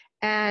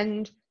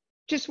 And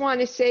just want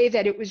to say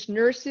that it was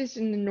nurses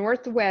in the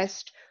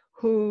Northwest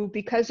who,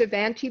 because of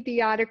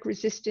antibiotic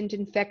resistant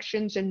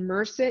infections and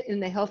MRSA in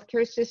the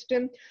healthcare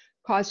system,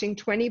 causing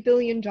 $20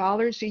 billion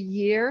a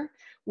year,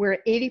 where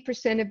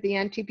 80% of the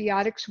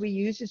antibiotics we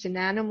use is in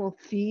animal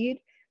feed,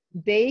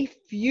 they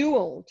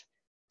fueled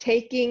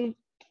taking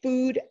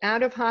food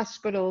out of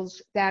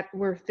hospitals that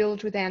were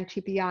filled with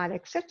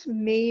antibiotics. That's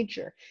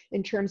major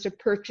in terms of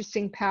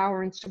purchasing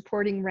power and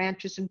supporting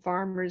ranchers and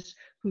farmers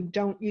who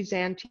don't use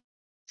antibiotics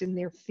in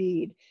their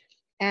feed.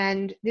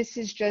 And this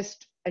is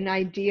just an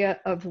idea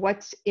of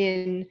what's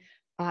in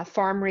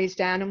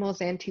farm-raised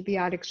animals: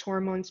 antibiotics,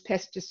 hormones,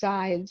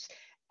 pesticides,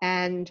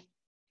 and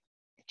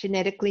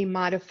genetically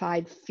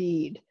modified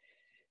feed.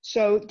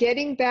 So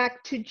getting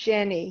back to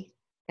Jenny,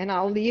 and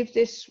I'll leave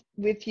this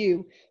with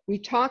you. We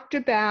talked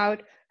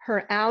about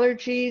her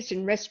allergies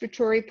and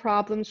respiratory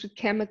problems with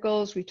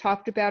chemicals. We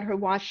talked about her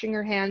washing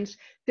her hands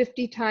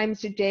 50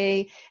 times a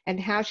day and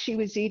how she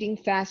was eating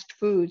fast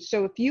food.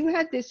 So if you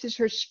had this as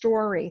her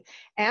story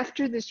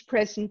after this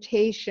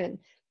presentation,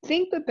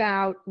 think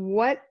about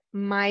what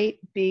might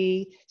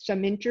be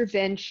some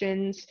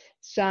interventions,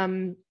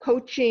 some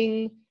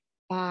coaching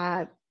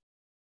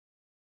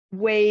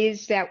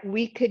ways that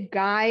we could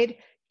guide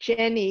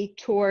Jenny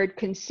toward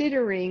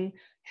considering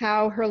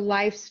how her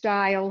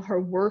lifestyle, her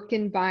work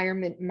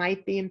environment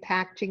might be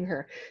impacting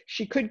her.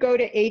 She could go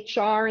to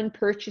HR and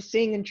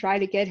purchasing and try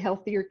to get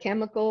healthier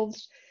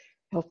chemicals,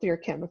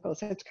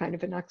 that's kind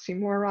of an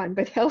oxymoron,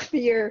 but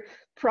healthier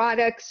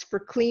products for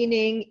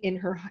cleaning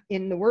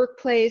in the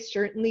workplace,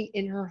 certainly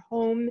in her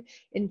home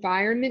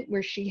environment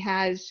where she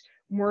has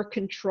more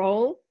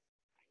control,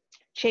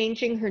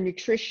 changing her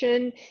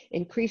nutrition,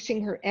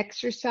 increasing her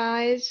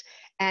exercise,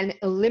 and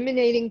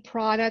eliminating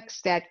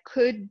products that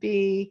could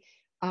be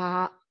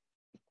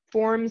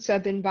forms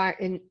of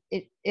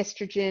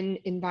estrogen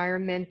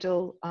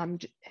environmental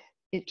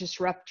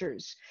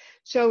disruptors.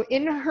 So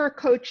in her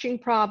coaching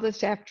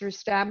process, after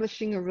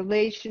establishing a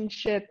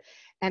relationship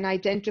and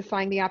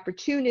identifying the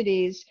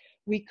opportunities,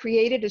 we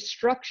created a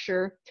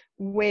structure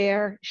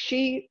where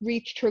she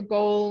reached her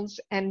goals.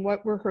 And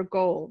what were her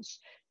goals?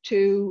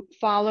 To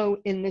follow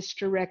in this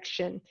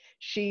direction.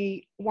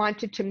 She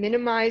wanted to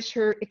minimize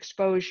her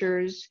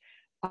exposures,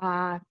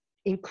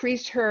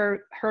 increase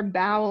her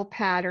bowel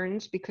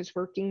patterns, because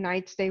working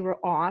nights they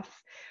were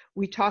off.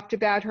 We talked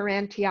about her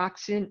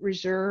antioxidant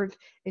reserve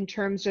in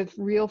terms of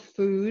real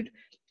food,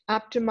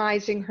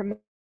 optimizing her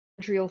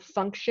mitochondrial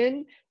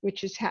function,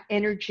 which is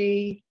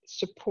energy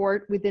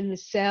support within the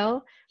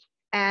cell,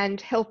 and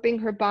helping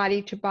her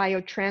body to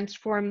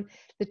biotransform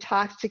the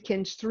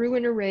toxicants through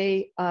an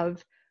array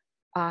of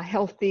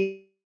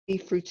healthy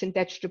fruits and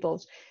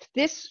vegetables.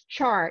 This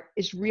chart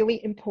is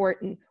really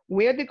important.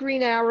 Where the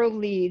green arrow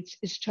leads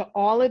is to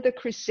all of the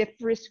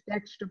cruciferous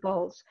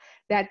vegetables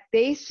that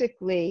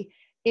basically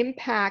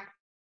impact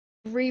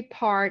every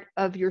part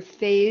of your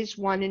phase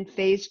 1 and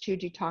phase 2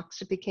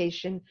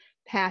 detoxification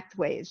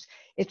pathways.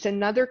 It's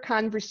another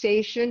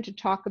conversation to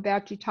talk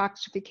about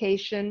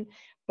detoxification,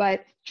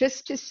 but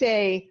just to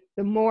say,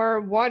 the more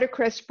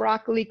watercress,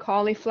 broccoli,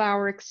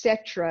 cauliflower,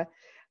 etc.,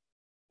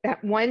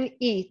 that one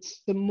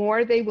eats, the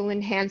more they will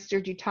enhance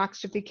their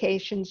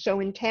detoxification. So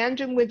in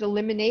tandem with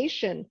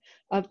elimination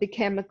of the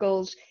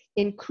chemicals,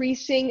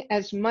 increasing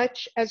as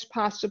much as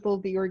possible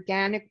the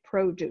organic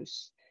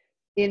produce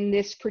in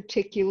this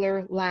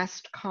particular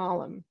last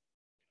column.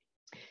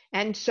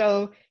 And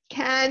so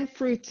can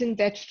fruits and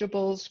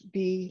vegetables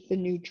be the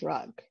new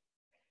drug?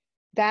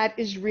 That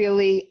is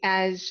really,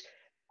 as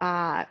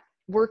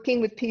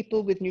working with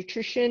people with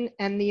nutrition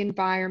and the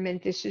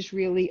environment, this is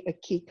really a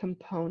key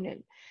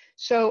component.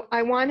 So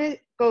I want to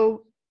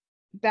go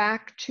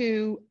back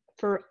to,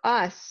 for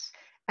us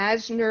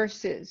as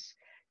nurses,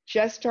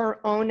 just our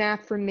own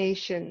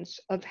affirmations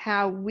of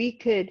how we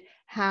could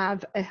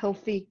have a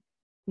healthy,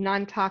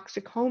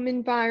 non-toxic home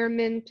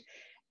environment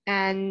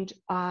and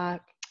a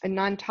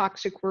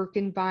non-toxic work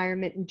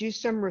environment, and do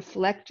some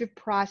reflective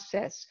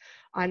process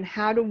on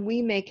how do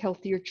we make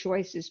healthier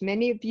choices.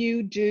 Many of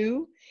you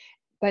do,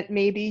 but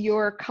maybe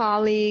your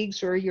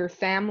colleagues or your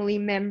family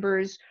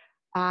members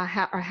are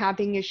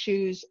having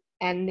issues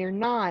and they're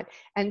not.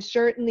 And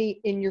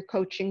certainly in your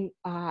coaching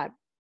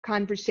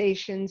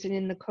conversations and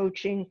in the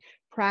coaching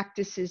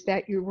practices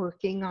that you're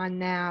working on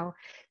now.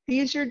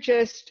 These are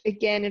just,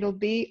 again, it'll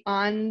be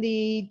on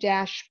the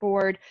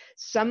dashboard.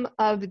 Some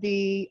of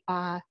the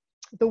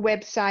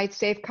website,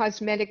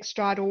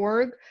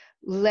 safecosmetics.org,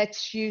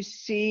 lets you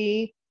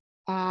see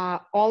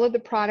all of the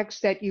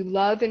products that you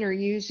love and are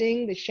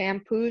using, the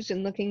shampoos,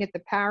 and looking at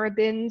the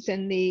parabens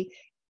and the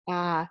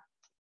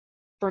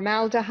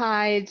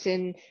formaldehydes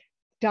and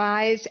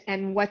dyes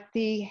and what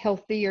the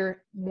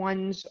healthier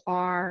ones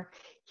are.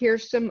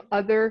 Here's some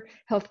other: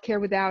 Healthcare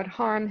Without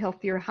Harm,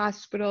 Healthier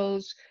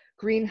Hospitals,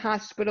 Green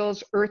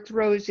Hospitals, Earth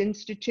Rose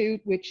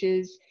Institute, which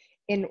is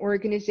an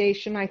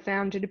organization I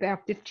founded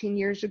about 15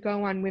 years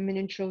ago on women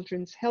and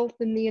children's health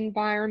in the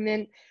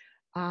environment.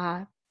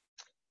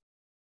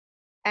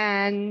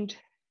 And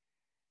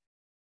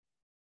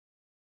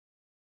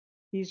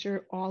these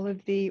are all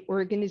of the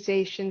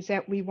organizations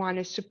that we want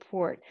to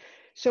support.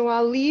 So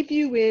I'll leave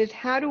you with,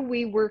 how do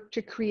we work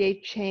to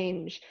create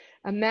change?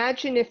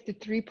 Imagine if the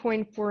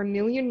 3.4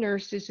 million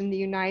nurses in the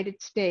United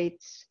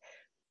States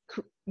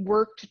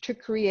worked to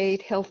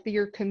create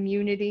healthier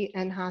community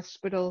and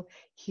hospital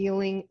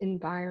healing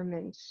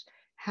environments,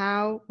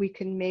 how we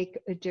can make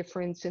a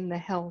difference in the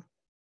health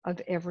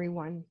of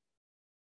everyone.